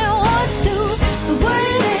happen when it wants to. The way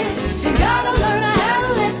it is, you gotta learn to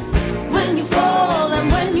handle it. When you fall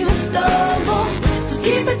and when you stumble, just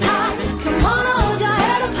keep it tight. Come on, hold your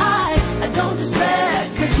head up high. Don't despair,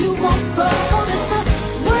 cause you won't crumble. It's the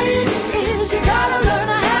way it is, you gotta learn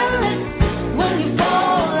to handle it. When you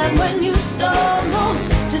fall and when you stumble,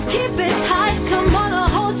 just keep it tight. Come on,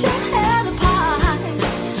 hold your head up high,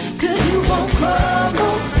 cause you won't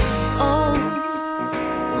crumble. Oh,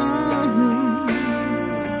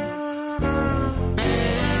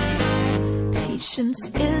 Patience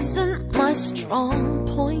isn't my strong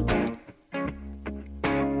point.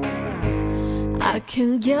 I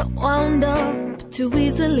can get wound up too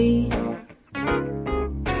easily.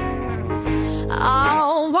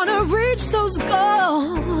 I wanna reach those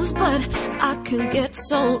goals, but I can get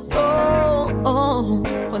so low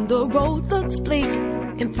when the road looks bleak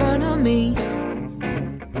in front of me.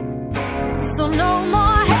 So no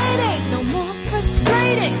more hating, no more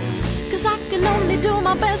frustrating, cause I can only do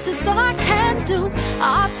my best, it's all I can do.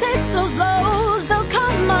 I'll take those blows, they'll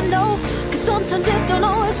come, I know, cause sometimes it don't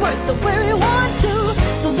always work the way you want to.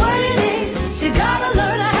 The way it is, you gotta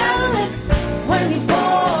learn to handle it. When you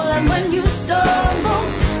fall and when you stumble,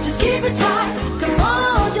 just keep it tight. Come on,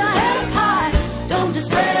 hold your head up high. Don't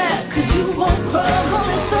despair, cause you won't crumble.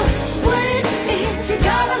 It's the way it is, you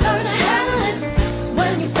gotta learn to handle it.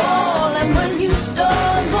 When you fall and when you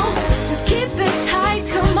stumble, just keep it tight.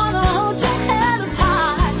 Come on, hold your head up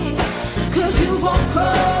high, cause you won't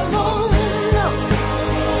crumble. No,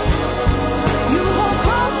 you won't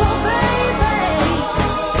crumble, baby.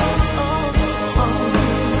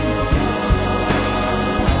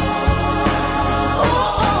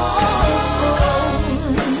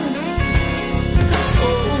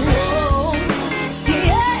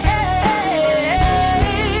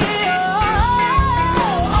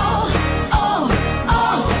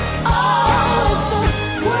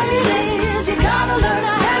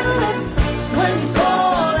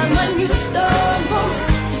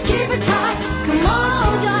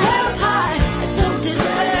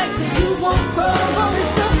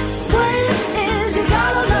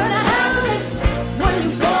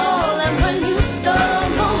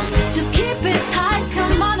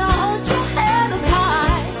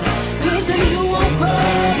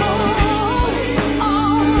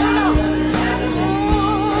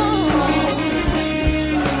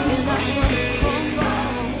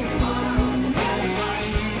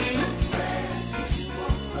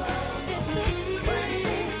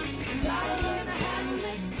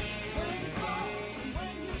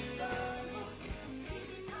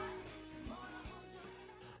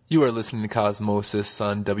 You are listening to Cosmosis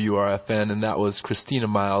on WRFN, and that was Christina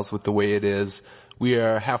Miles with The Way It Is. We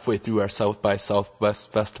are halfway through our South by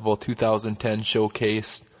Southwest Festival 2010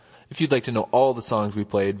 showcase. If you'd like to know all the songs we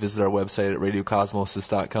played, visit our website at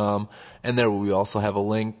radiocosmosis.com, and there we also have a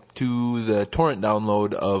link to the torrent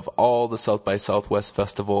download of all the South by Southwest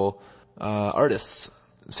Festival artists.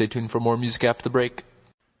 Stay tuned for more music after the break.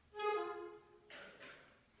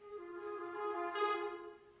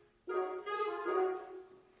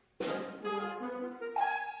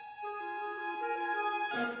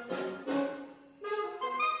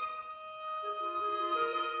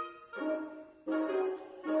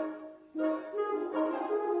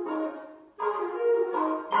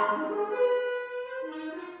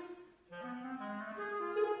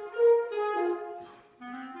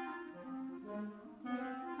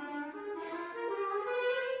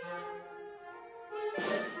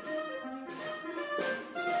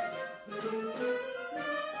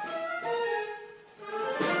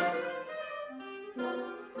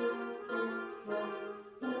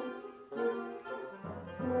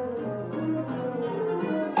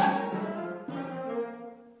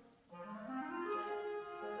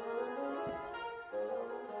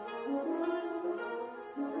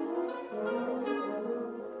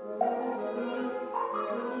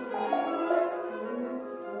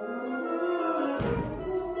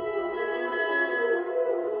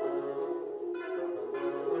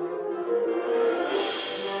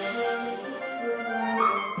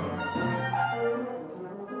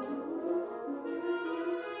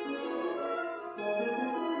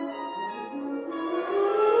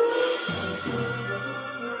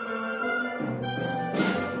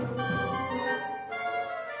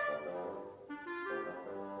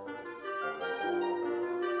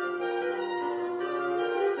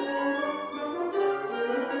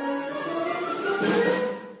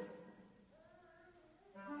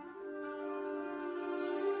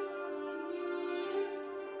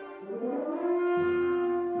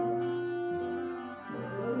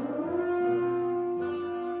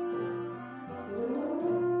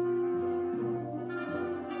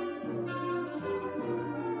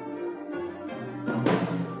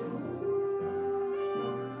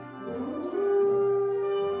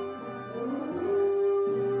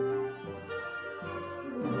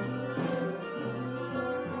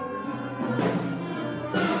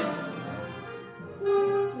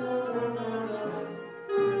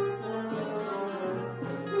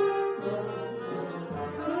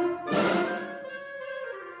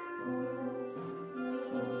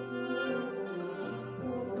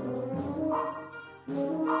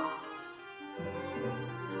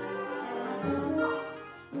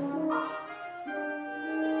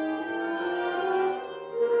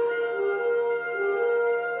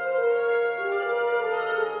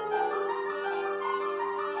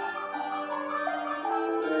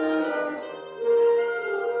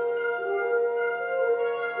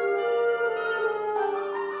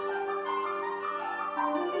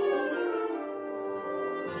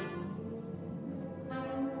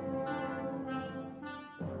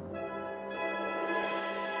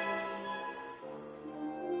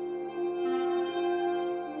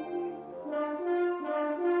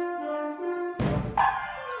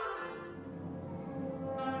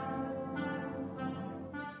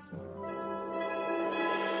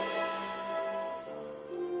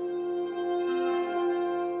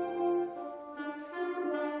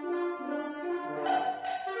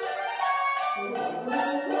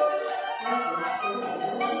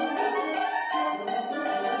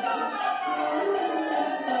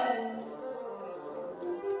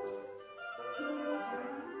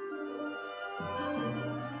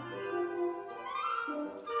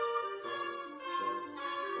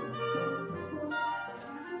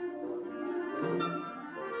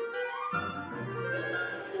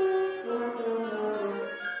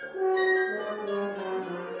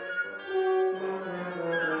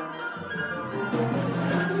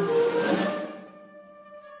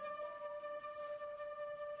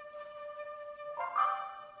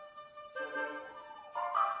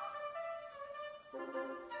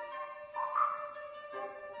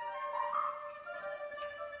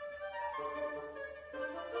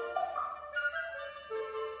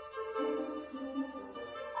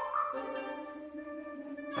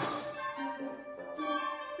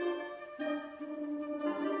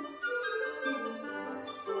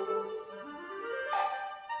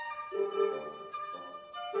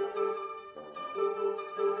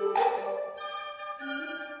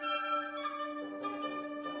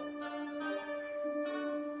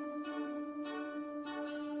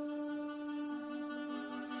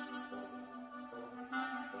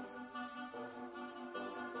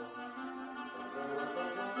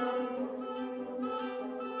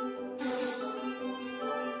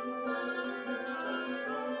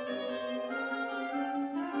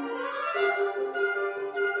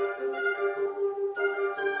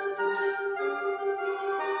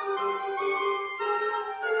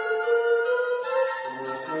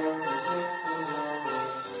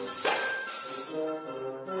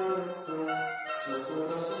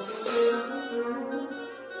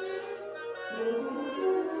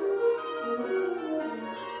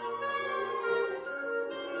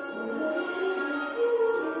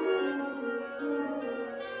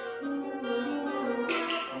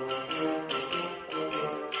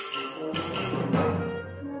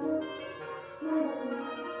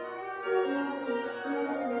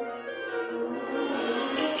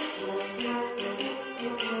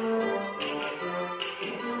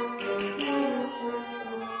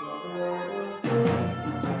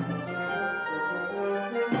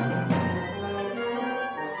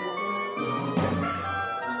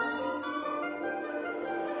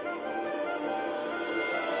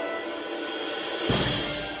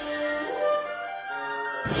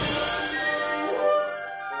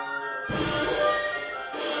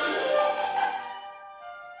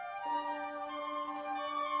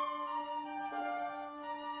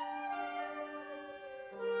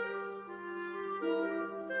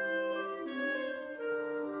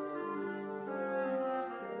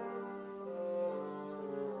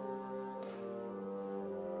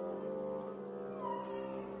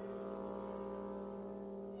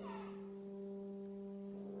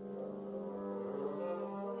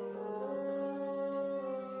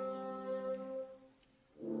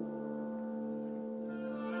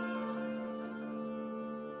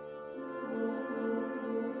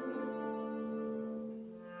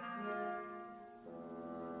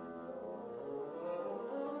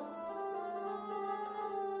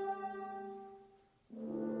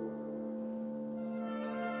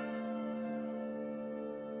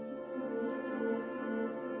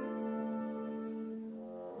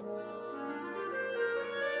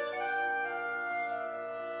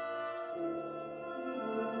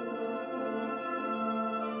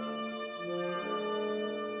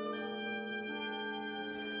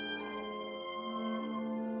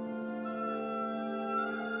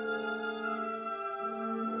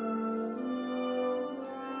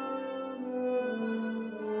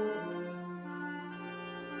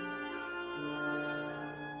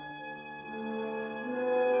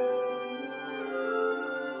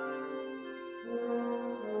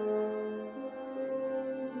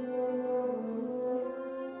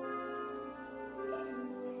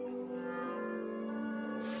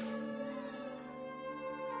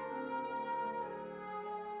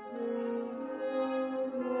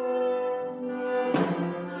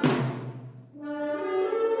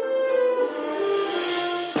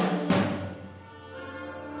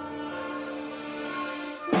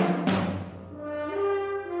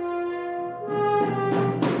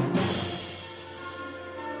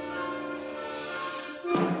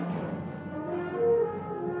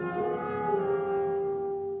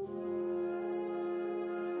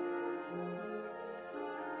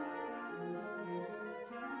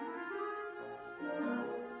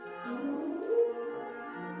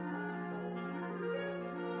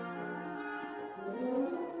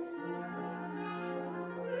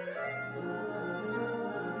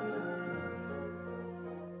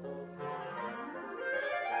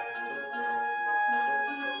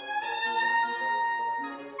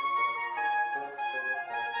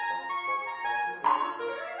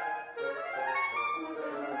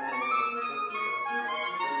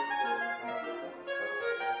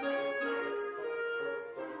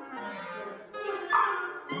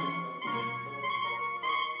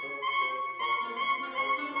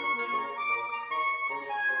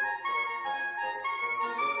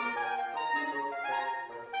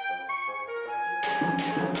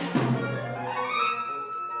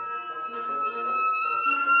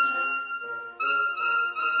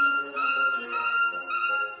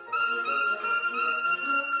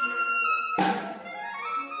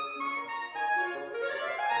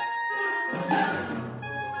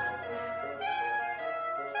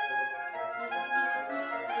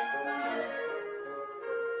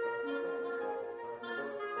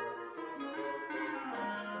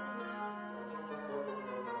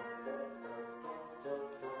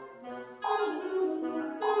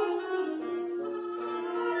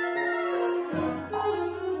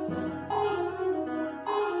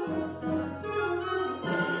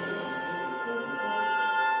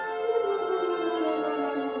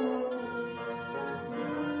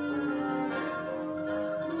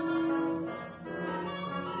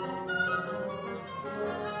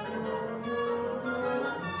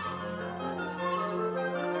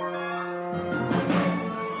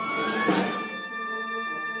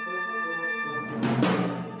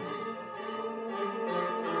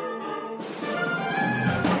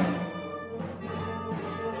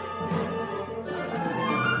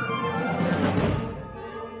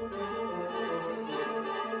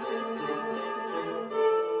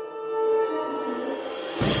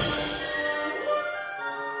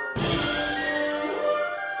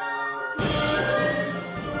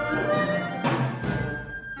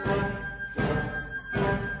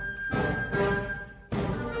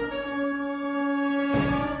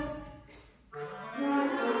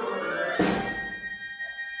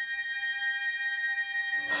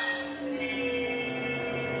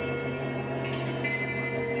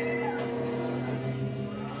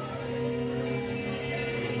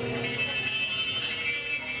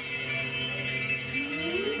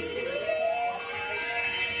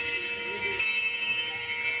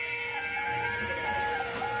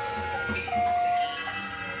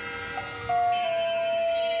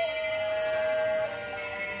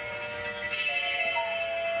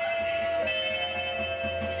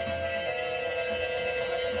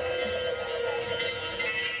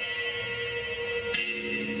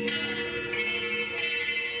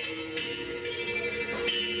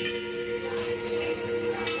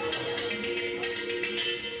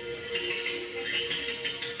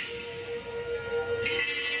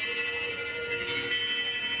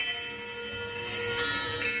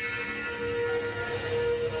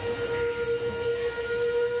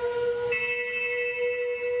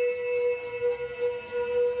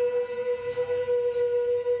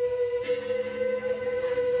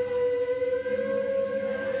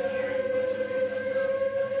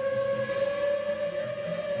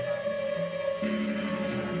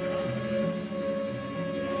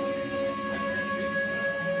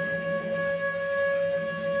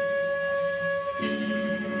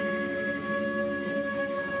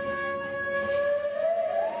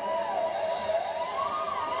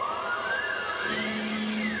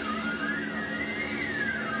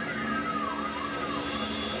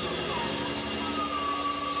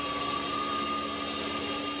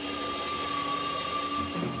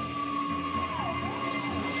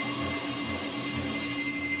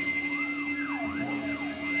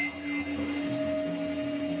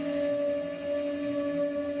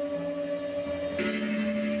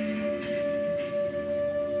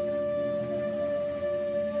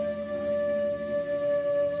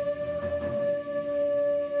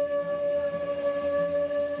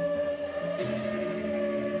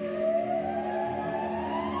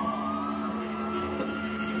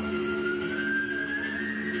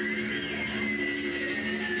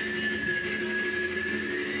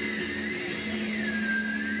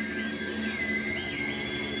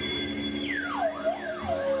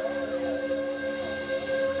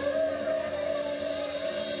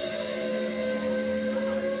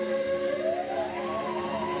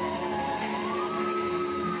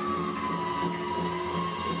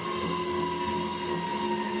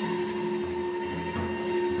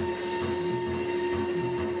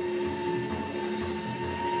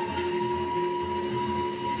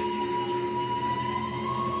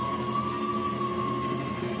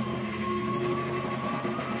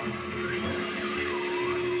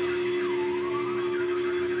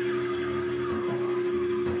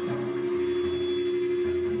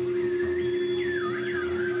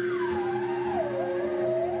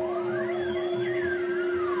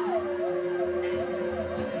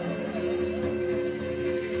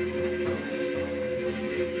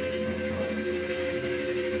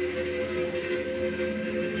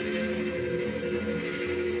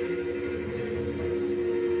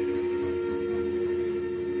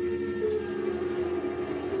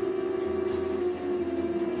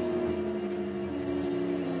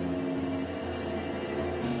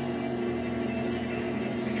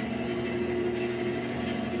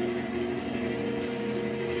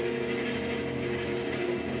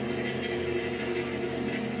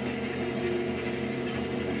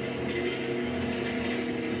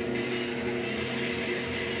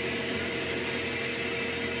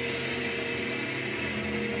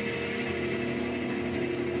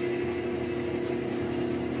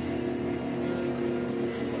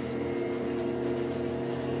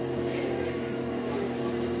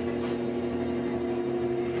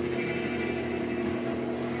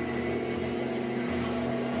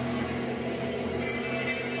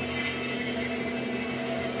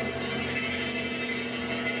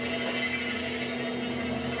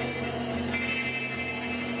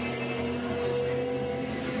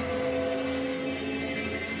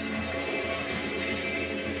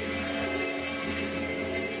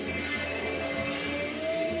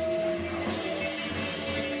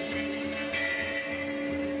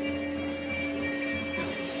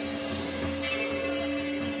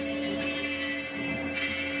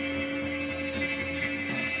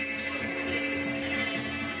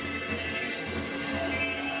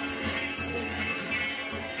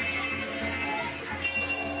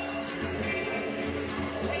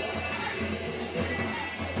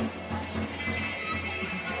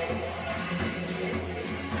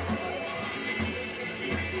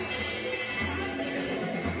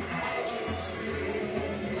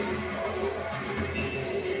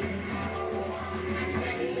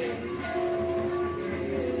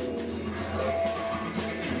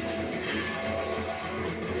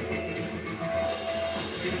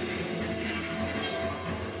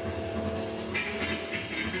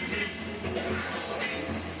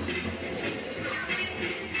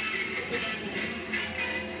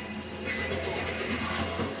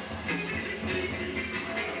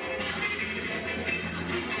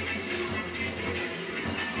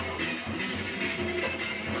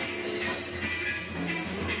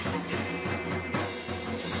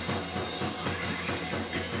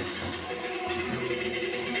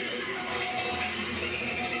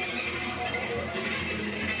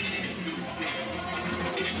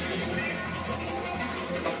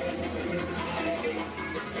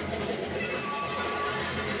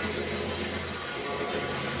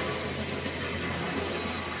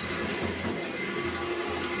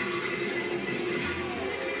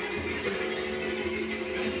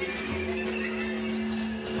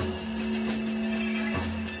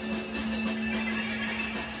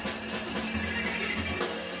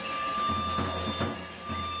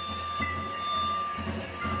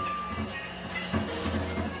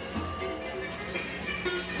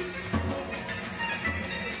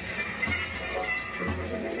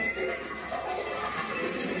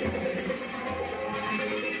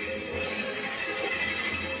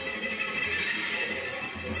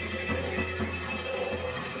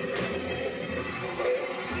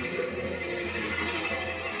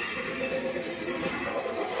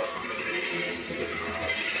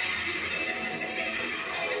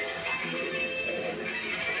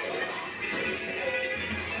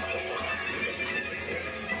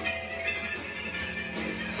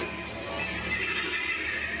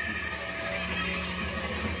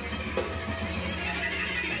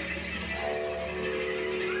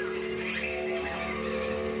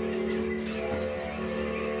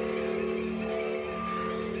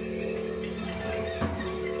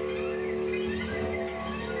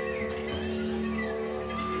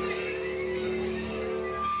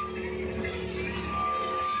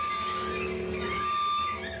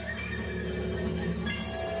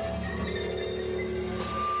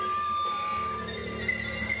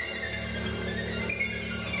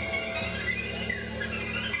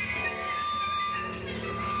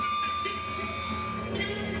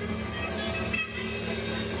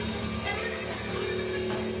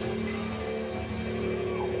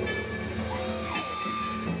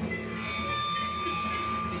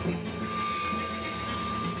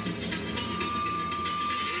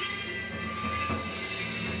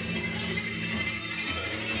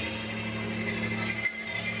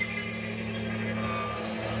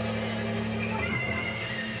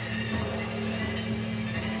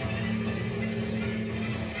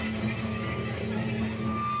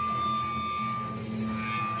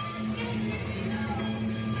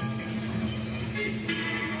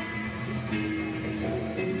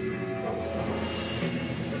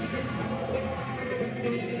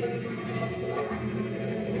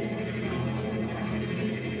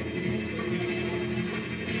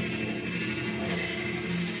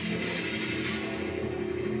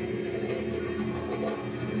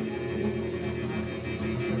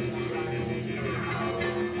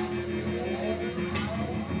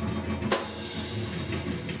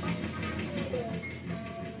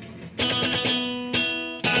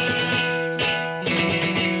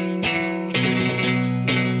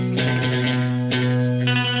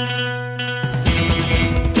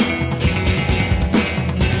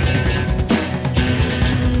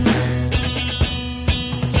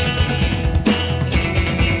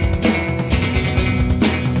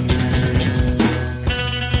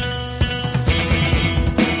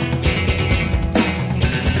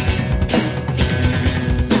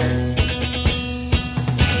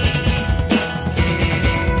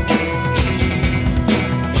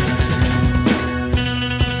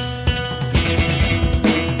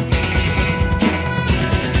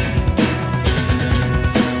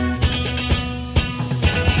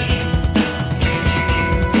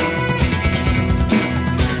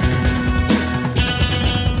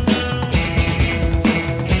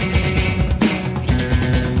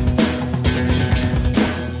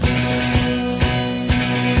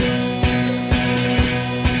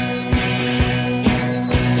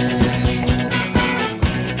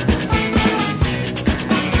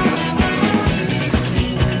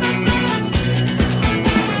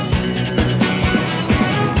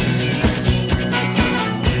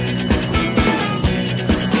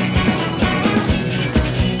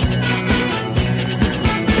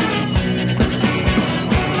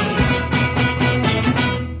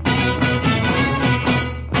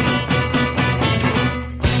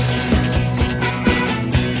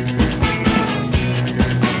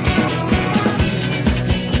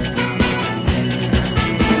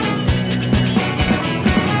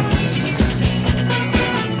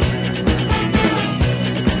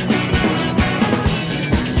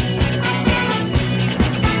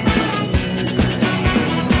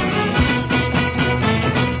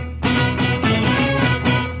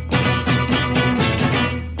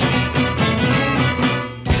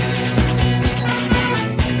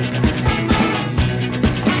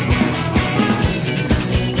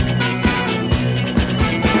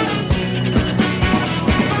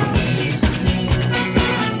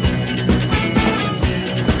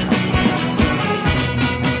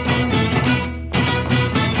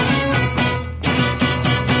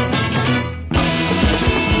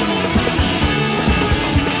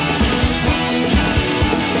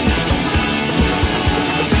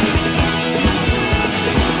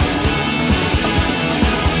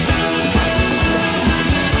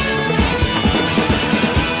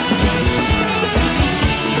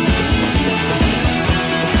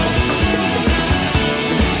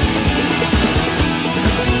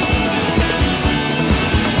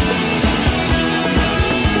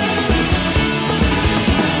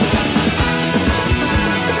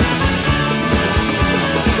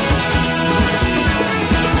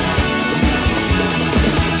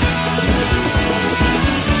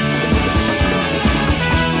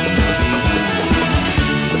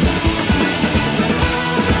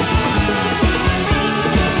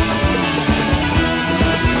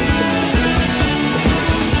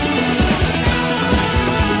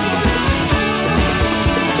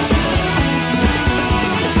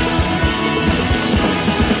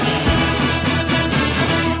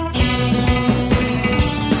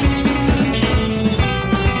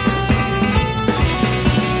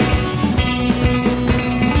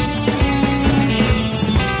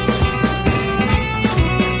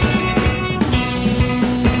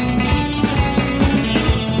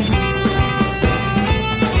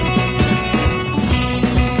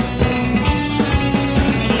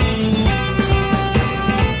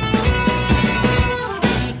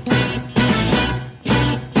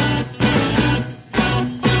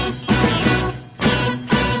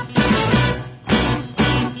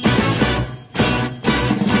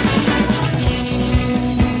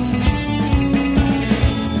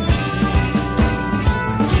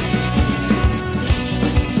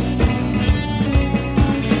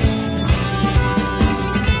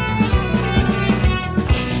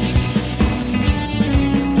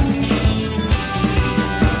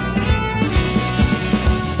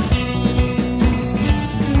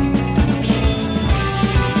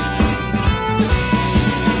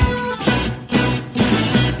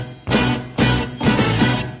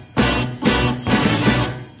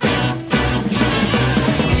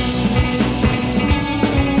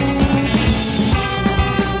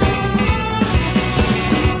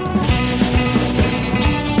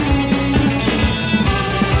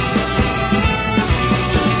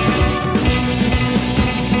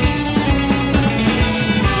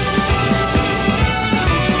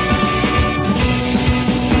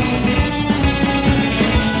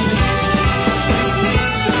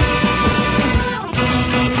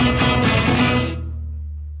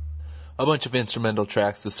 a bunch of instrumental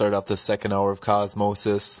tracks to start off the second hour of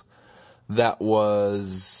Cosmosis. That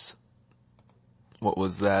was... What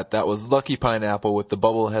was that? That was Lucky Pineapple with The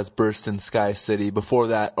Bubble Has Burst in Sky City. Before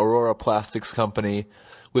that, Aurora Plastics Company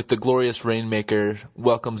with The Glorious Rainmaker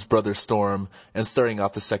welcomes Brother Storm. And starting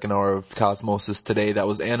off the second hour of Cosmosis today, that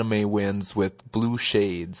was Anime Winds with Blue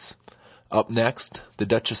Shades. Up next, The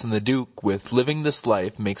Duchess and the Duke with Living This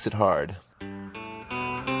Life Makes It Hard.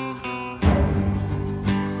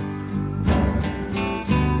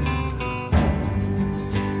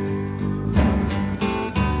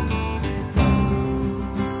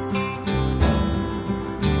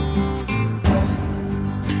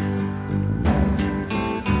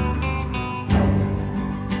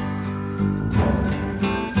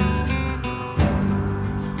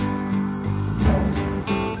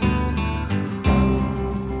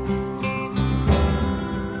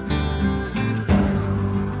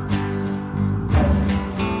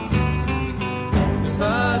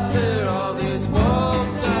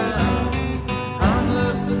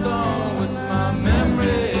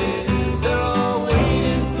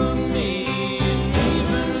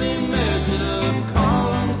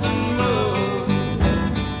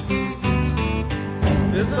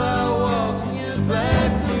 This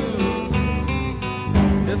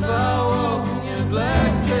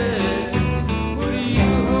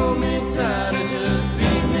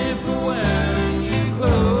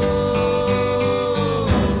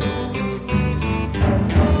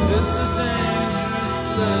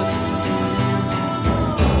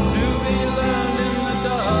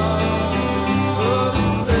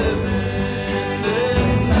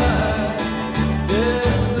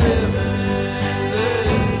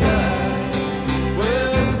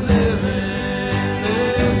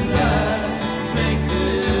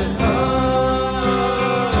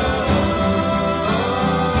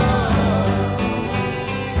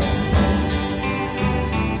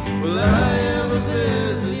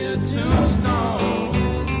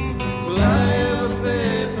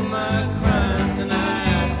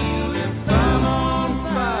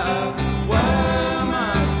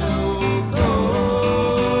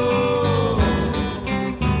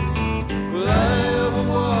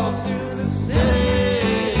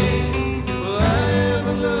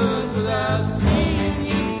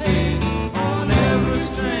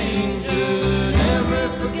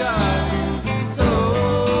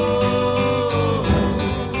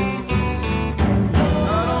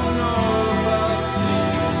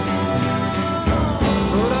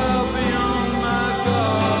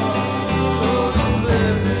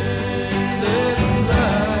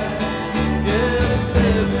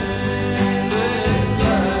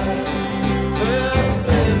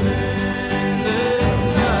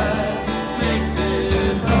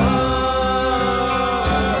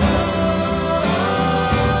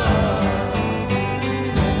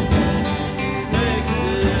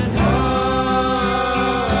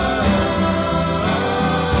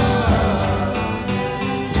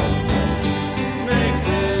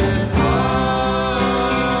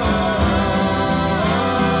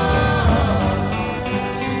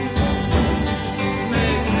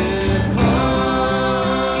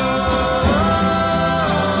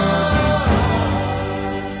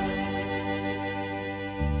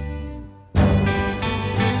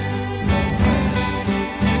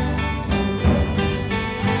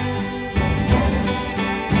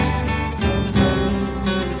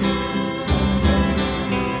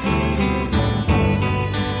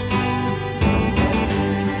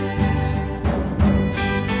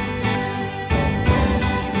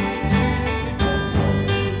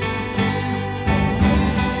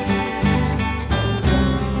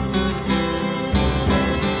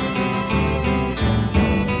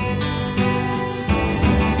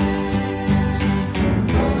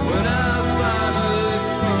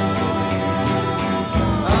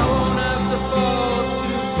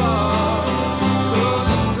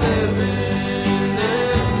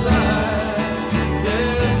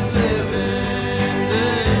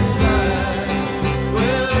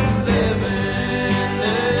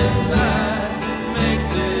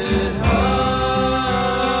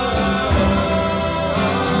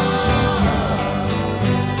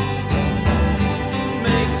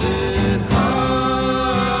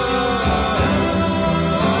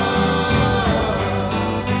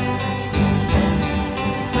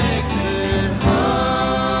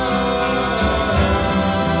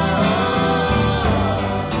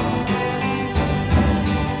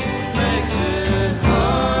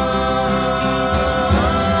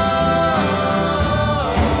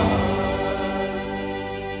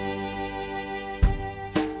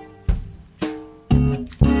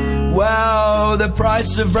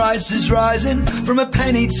price of rice is rising from a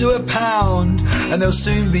penny to a pound, and there'll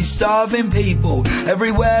soon be starving people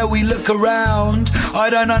everywhere we look around. I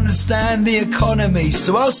don't understand the economy,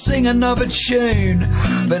 so I'll sing another tune,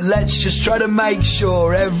 but let's just try to make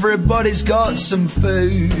sure everybody's got some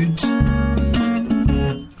food.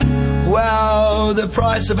 Wow, the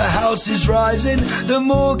price of a house is rising, the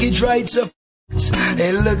mortgage rates are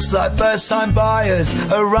it looks like first-time buyers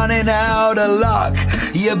are running out of luck.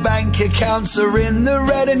 Your bank accounts are in the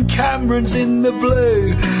red and Cameron's in the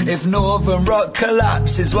blue. If Northern Rock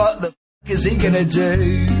collapses, what the f*** is he gonna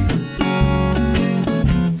do?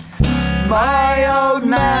 My old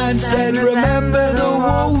man said, remember the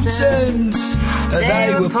Waltons.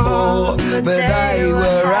 They were poor, but they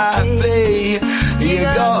were happy. You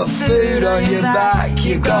got food on your back,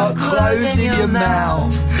 you got clothes in your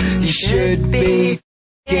mouth. You should be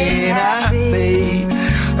f***ing happy.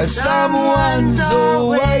 Someone's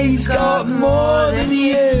always got more than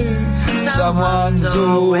you. Someone's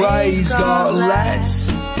always got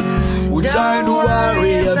less. Well, don't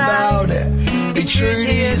worry about it. Be true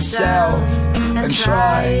to yourself and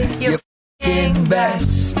try your f***ing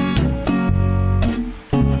best.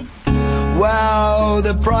 Wow,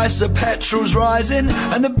 the price of petrol's rising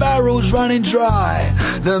and the barrel's running dry.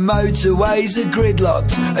 The motorways are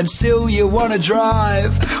gridlocked and still you wanna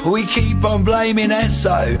drive. We keep on blaming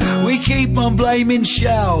Esso, we keep on blaming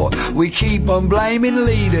Shell, we keep on blaming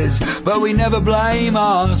leaders, but we never blame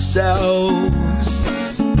ourselves.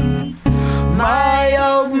 My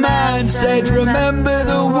old man said, remember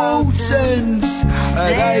the Waltons.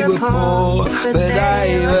 They were poor, but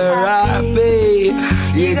they were happy.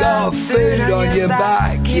 You got food on your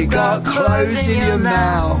back, you got clothes in your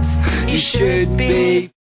mouth. You should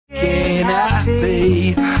be f***ing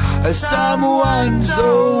happy. Someone's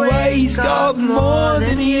always got more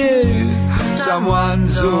than you.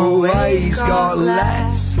 Someone's always got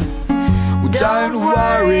less. Well, don't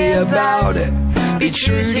worry about it. Be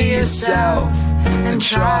true to yourself and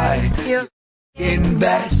try your f***ing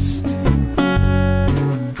best.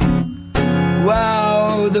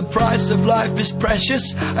 Wow, the price of life is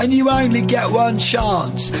precious and you only get one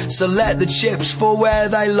chance. So let the chips fall where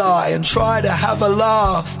they lie and try to have a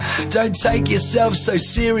laugh. Don't take yourself so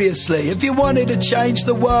seriously. If you wanted to change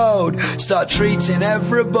the world, start treating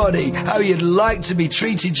everybody how you'd like to be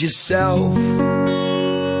treated yourself.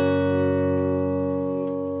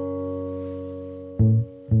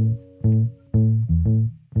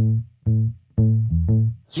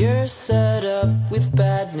 You're set up with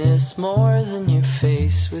badness more than you're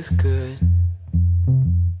faced with good.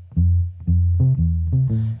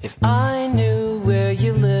 If I knew where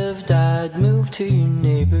you lived, I'd move to your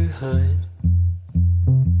neighborhood.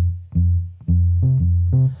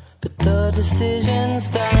 But the decision's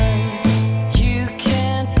done. You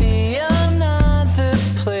can't be another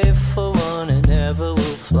playful one and never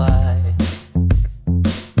will fly.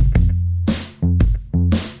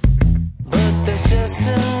 Just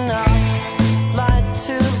enough light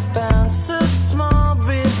to bounce a small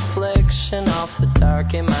reflection off the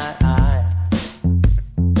dark in my eye.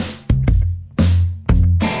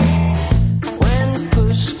 When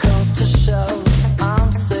push comes to shove,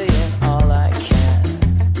 I'm saying all I can.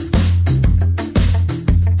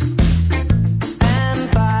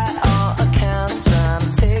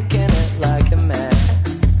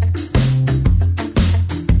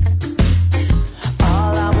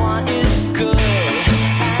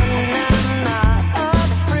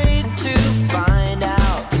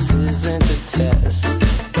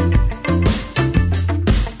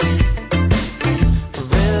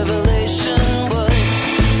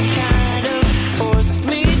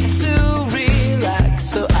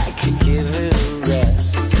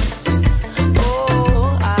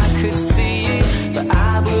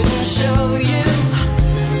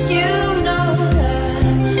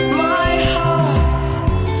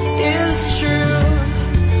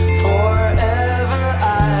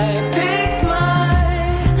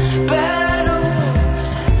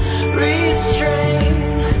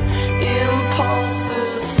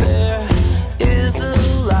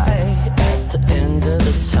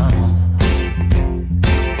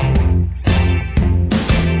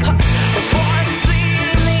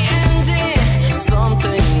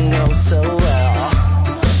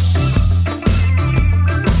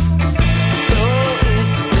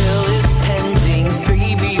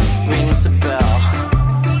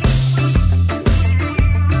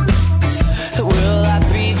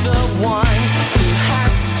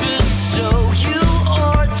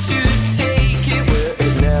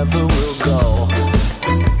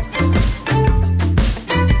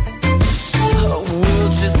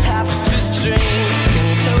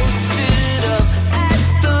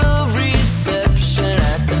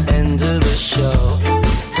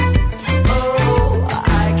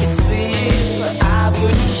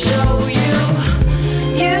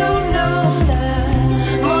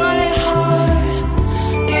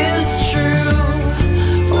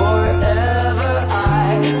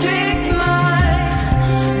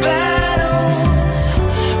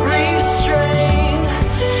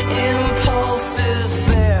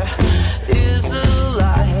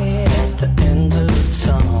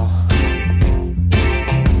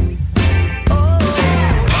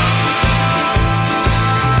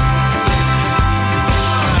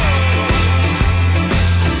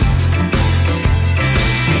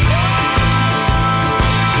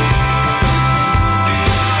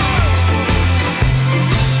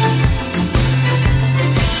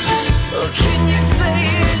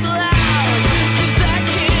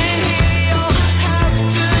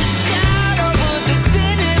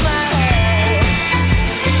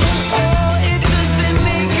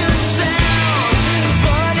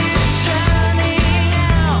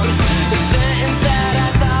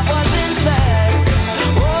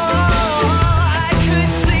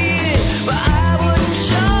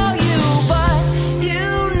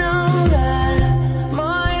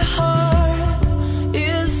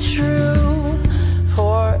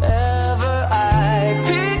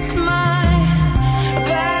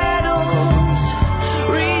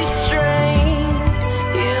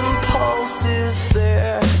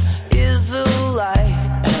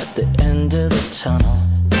 tunnel.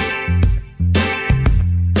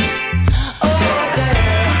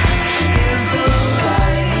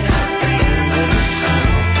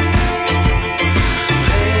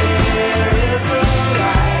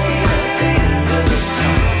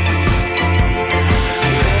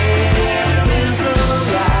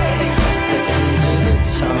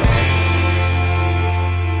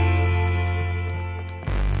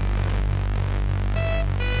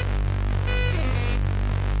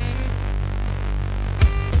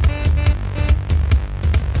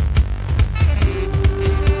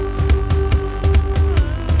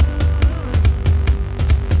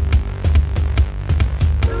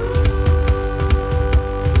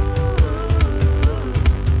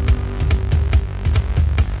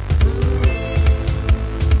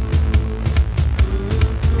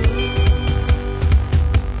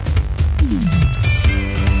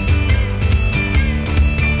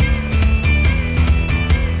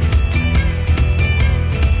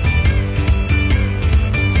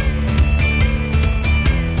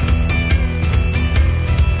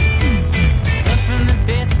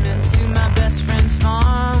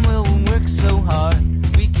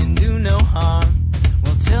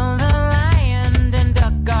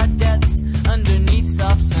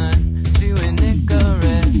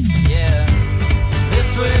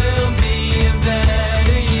 This will be a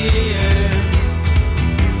better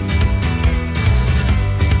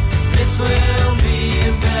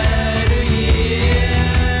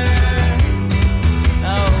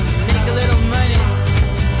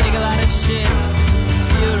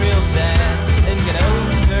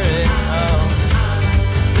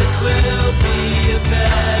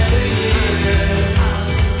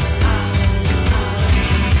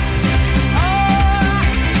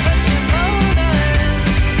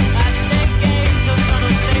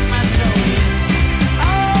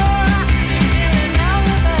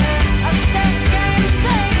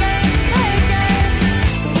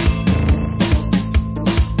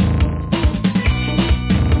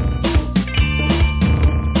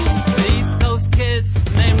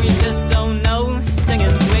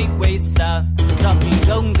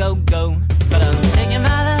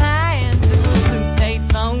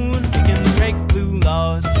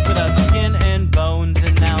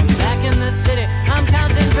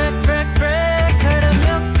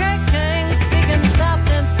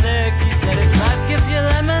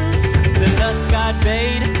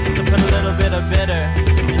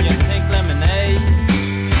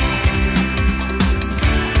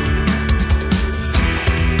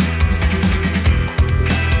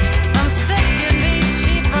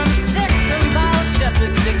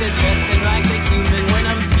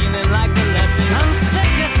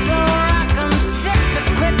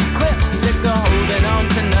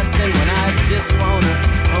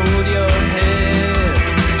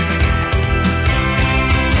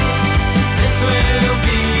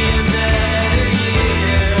year.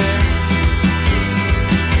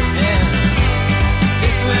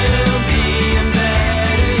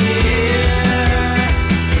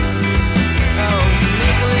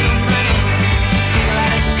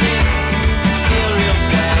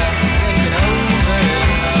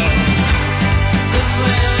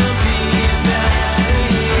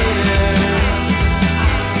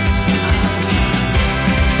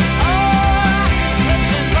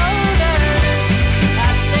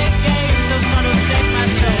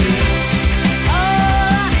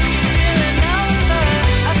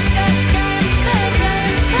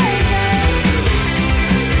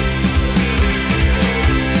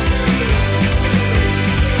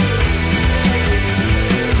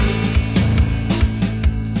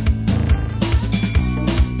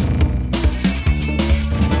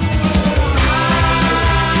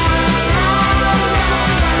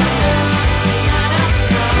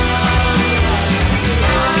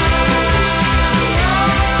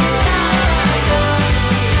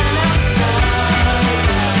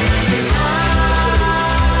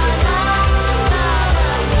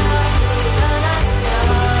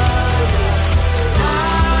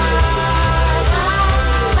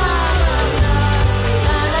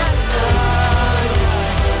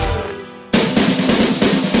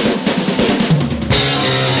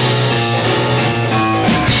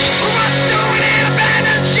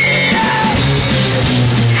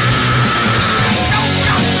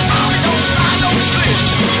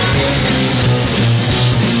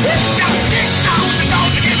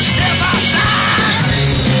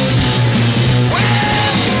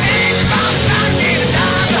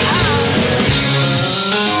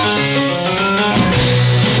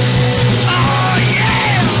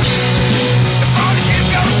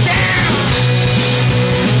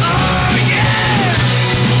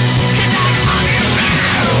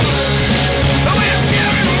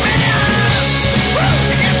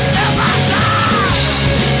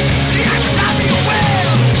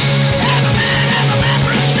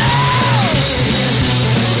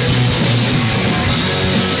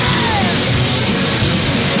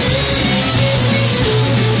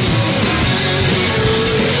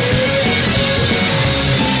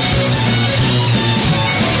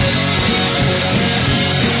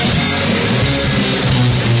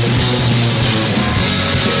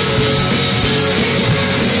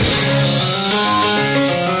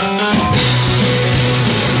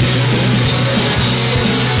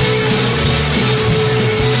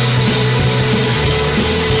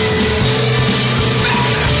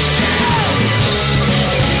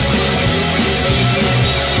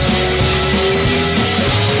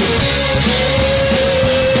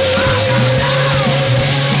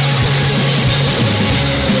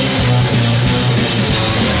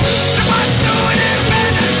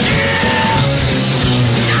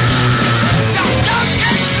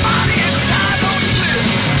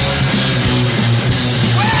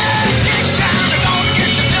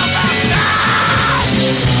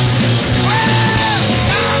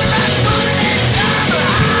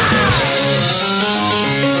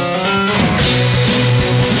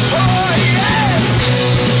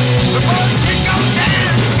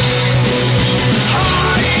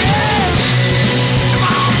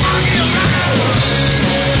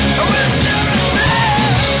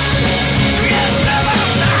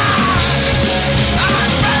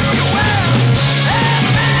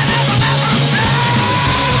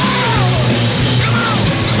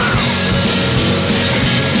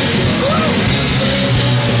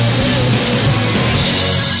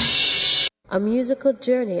 A musical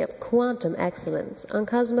journey of quantum excellence on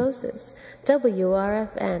Cosmosis,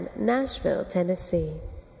 WRFN, Nashville, Tennessee.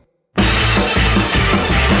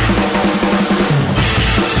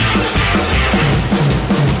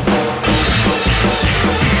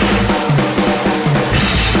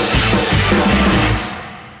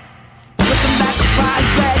 Looking like a fried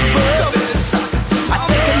red bull. I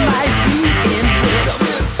think it might be in here.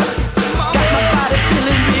 Got my body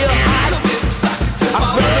feeling real hot.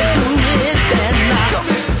 I'd rather do it than not.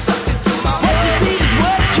 What you see is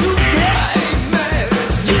what you get.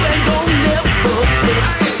 You ain't gon' never get.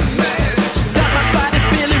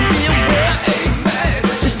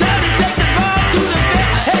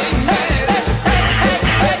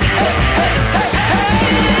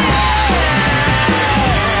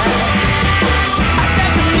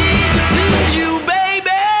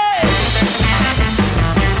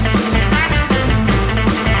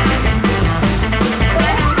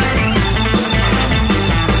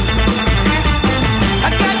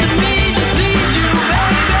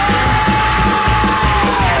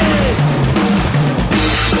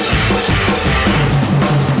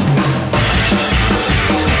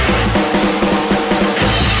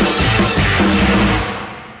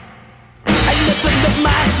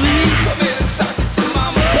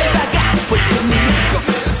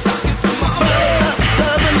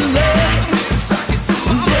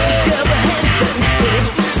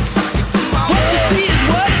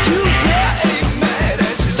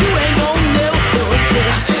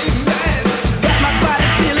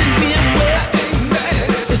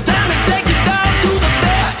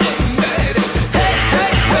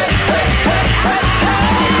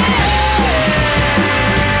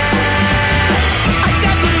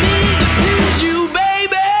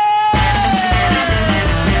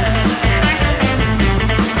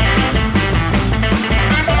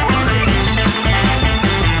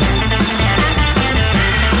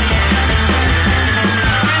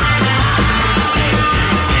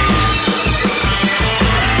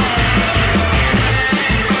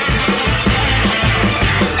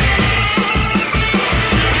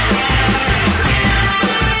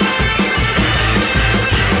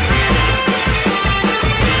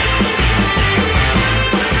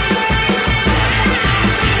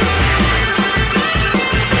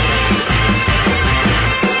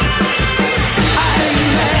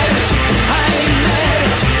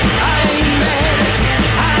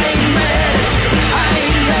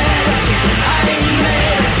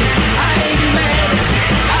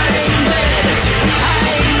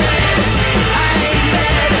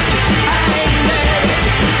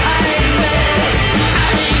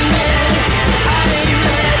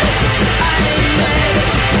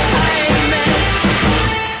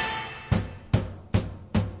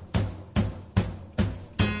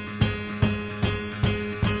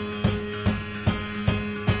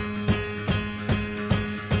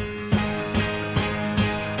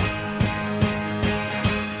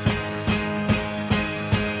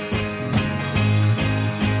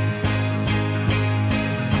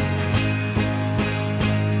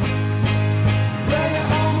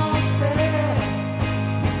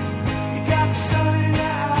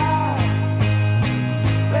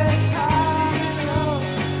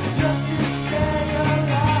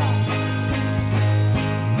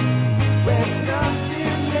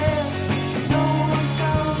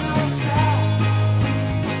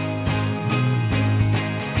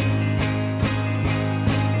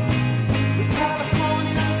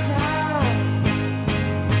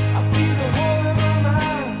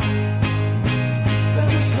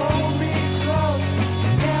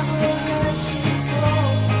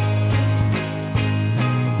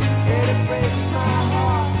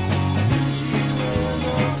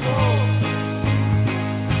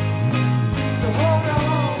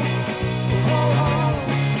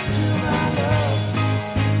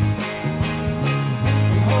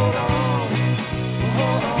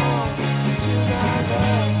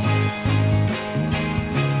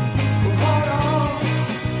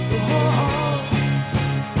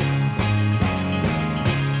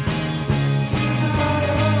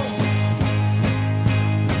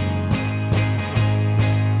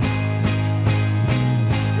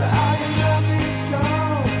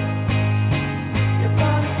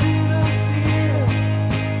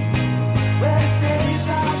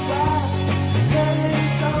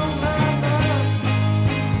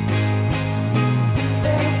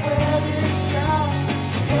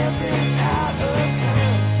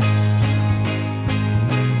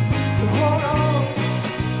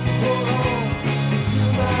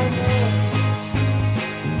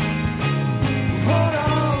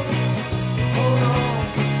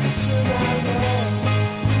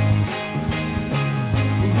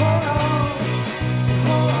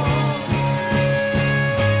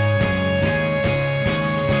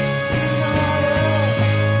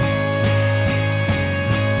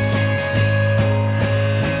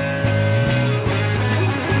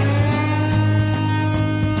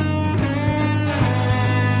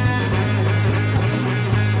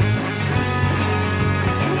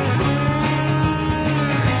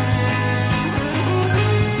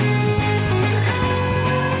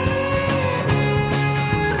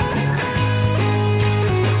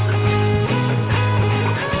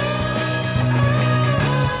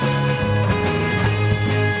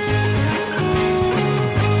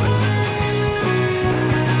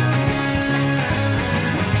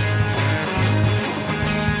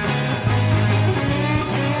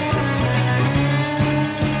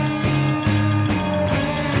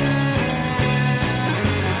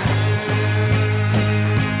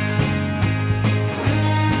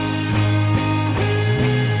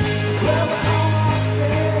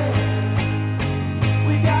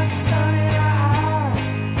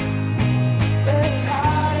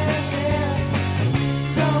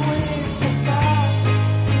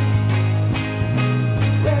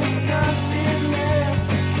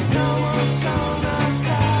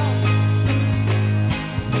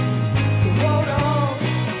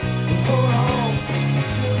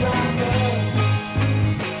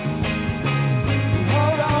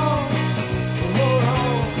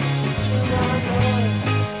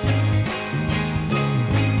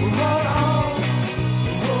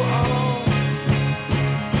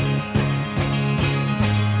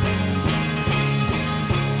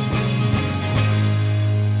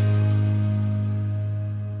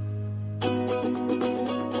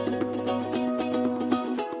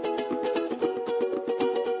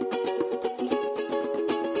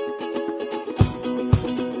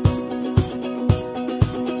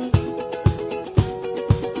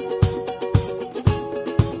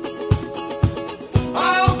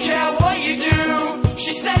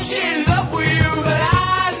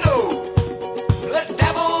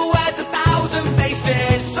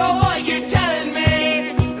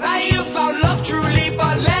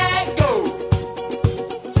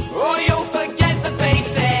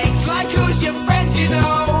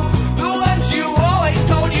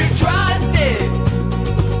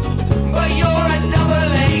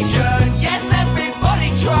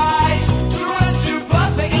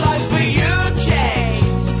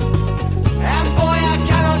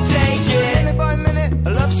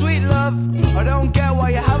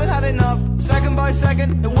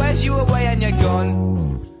 swears you away and you're gone.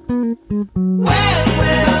 When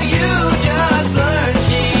will you just learn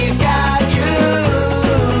she's got you?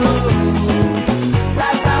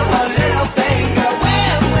 Wrap around her little finger.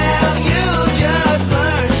 When will you just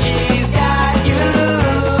learn she's got you?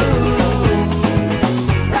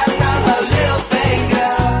 Wrap around her little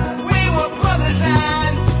finger. We were brothers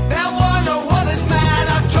and there were no others, man.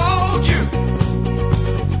 I told you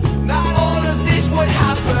not all of this would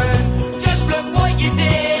happen. Just look what you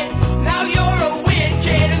did. Now you're a weird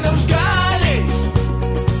kid and those girlies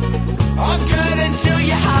are good until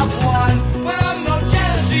you have one. But I'm not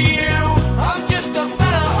jealous of you. I'm just a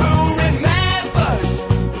fella who remembers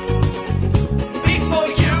before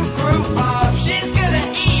you grew up. She's gonna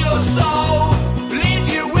eat your soul, leave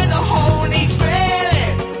you with a hole needs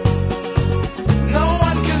filling. No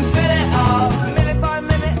one can fill it up. Minute by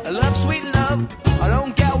minute, love, sweet love. I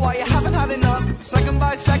don't get why you haven't had enough. Second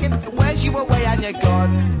by second, it wears you away and you're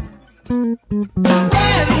gone.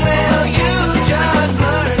 When will you just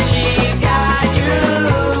learn she's got you?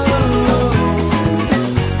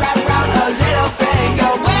 Wrap around her little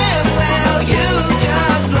finger. When will you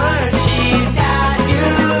just learn she's got you?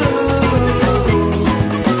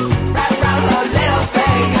 Wrap around her little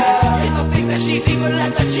finger. If I think that she's evil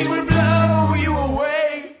and that she will blow you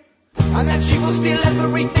away, and that she will steal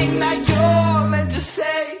everything that you're meant to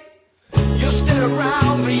say. You're still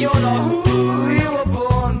around, but you're not who you were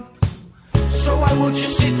born. So why won't you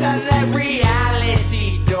sit and let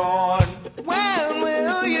reality dawn? When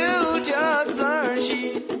will you just learn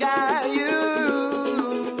she's got you?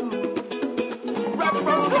 Wrap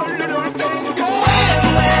around her little finger. When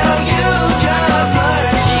will you just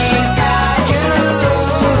learn she's got you?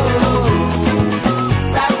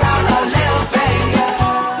 Wrap around her little finger.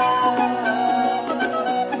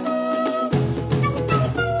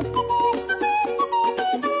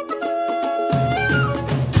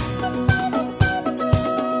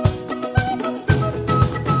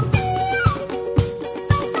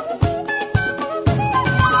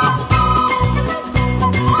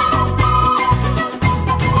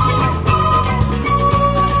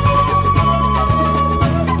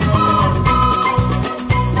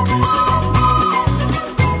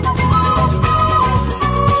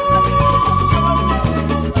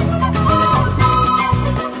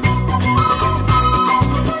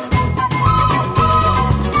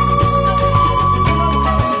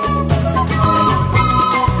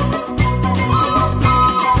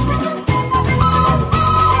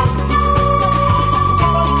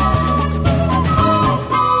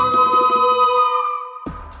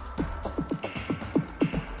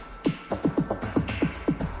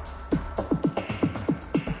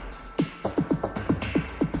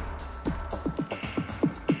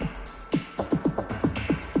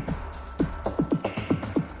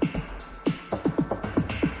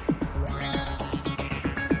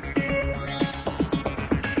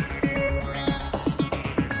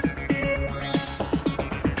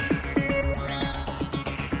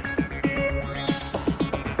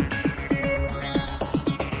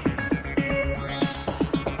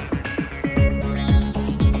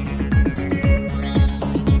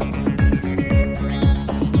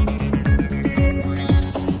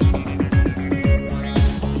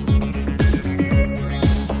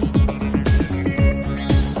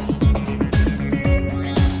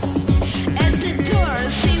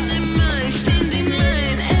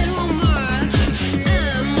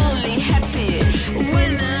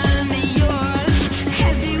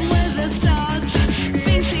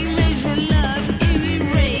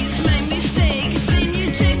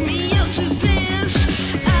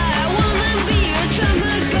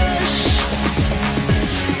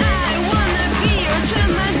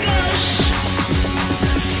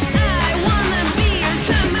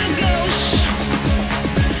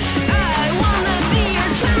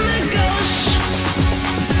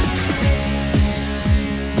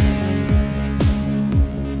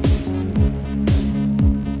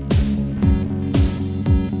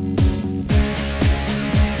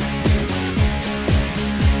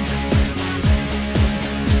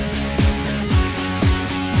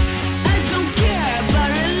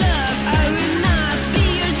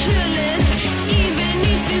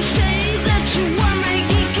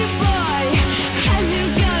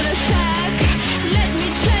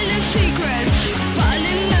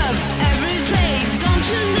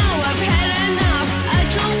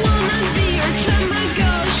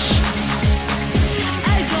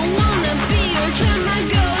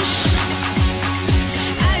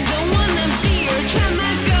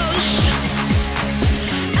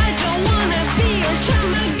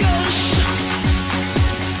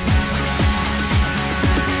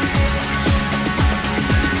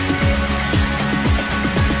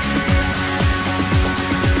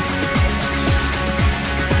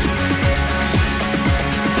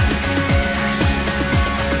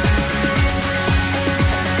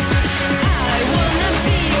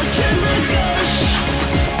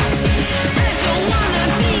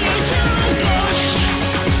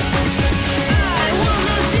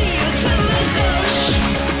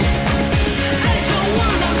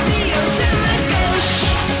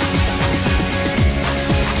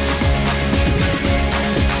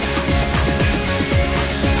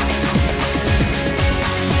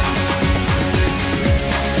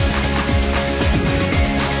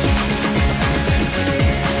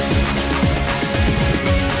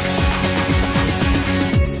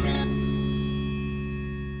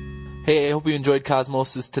 hope you enjoyed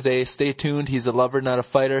Cosmosis today. Stay tuned. He's a lover, not a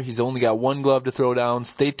fighter. He's only got one glove to throw down.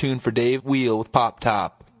 Stay tuned for Dave Wheel with Pop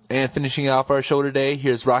Top. And finishing off our show today,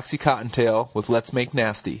 here's Roxy Cottontail with Let's Make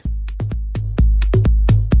Nasty.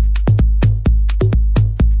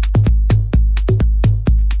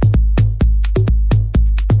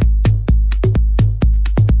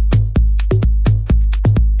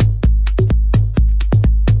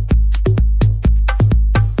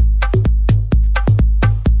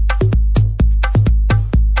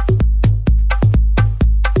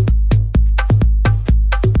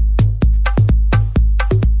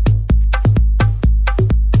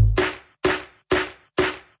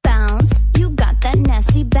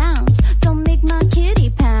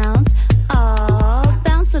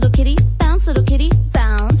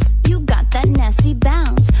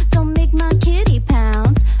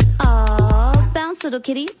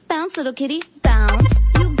 Little kitty, bounce.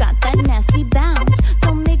 You got that nasty bounce.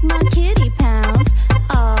 Don't make my kitty pounce.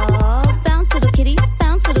 Oh, bounce, little kitty,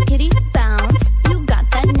 bounce, little kitty, bounce. You got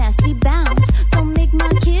that nasty bounce. Don't make my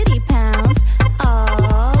kitty pounce.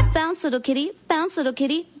 Oh, bounce, little kitty, bounce, little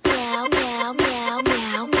kitty. Meow, meow, meow, meow,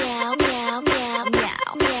 meow, meow, meow, meow, meow,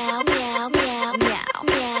 meow, meow, meow, meow,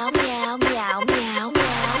 meow, meow, meow.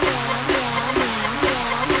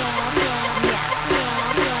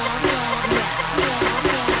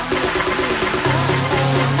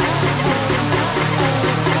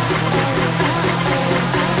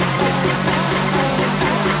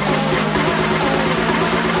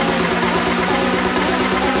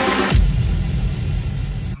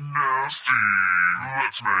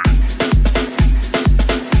 Let's make.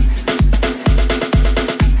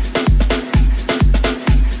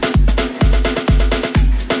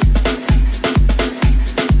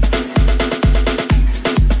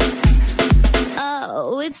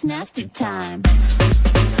 Oh, it's nasty time.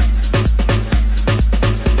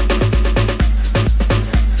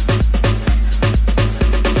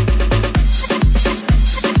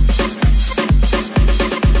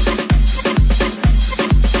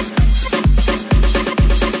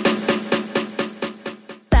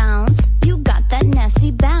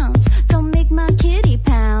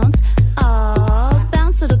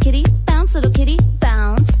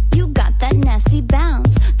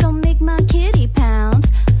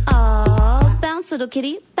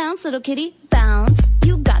 Kitty, bounce, little kitty, bounce.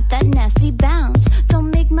 You got that nasty bounce. Don't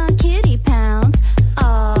make my kitty pounce.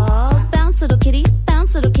 Oh, bounce, little kitty,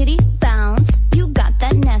 bounce, little kitty, bounce. You got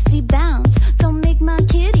that nasty bounce. Don't make my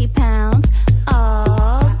kitty pounce.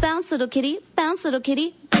 Oh, bounce, little kitty, bounce, little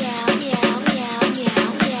kitty. Meow, meow, meow, meow, meow,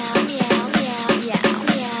 meow, meow, meow, meow, meow, meow,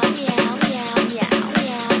 meow, meow, meow, meow, meow, meow,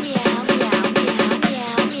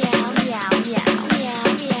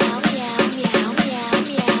 meow,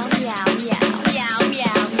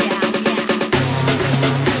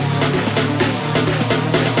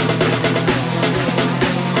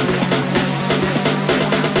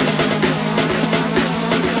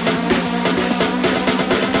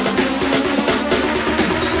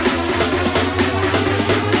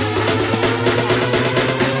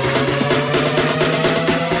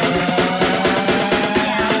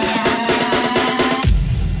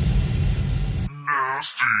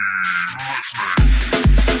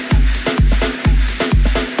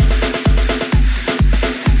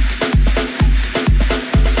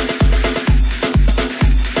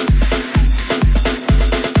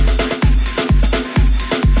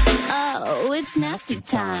 Oh, it's nasty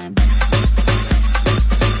time.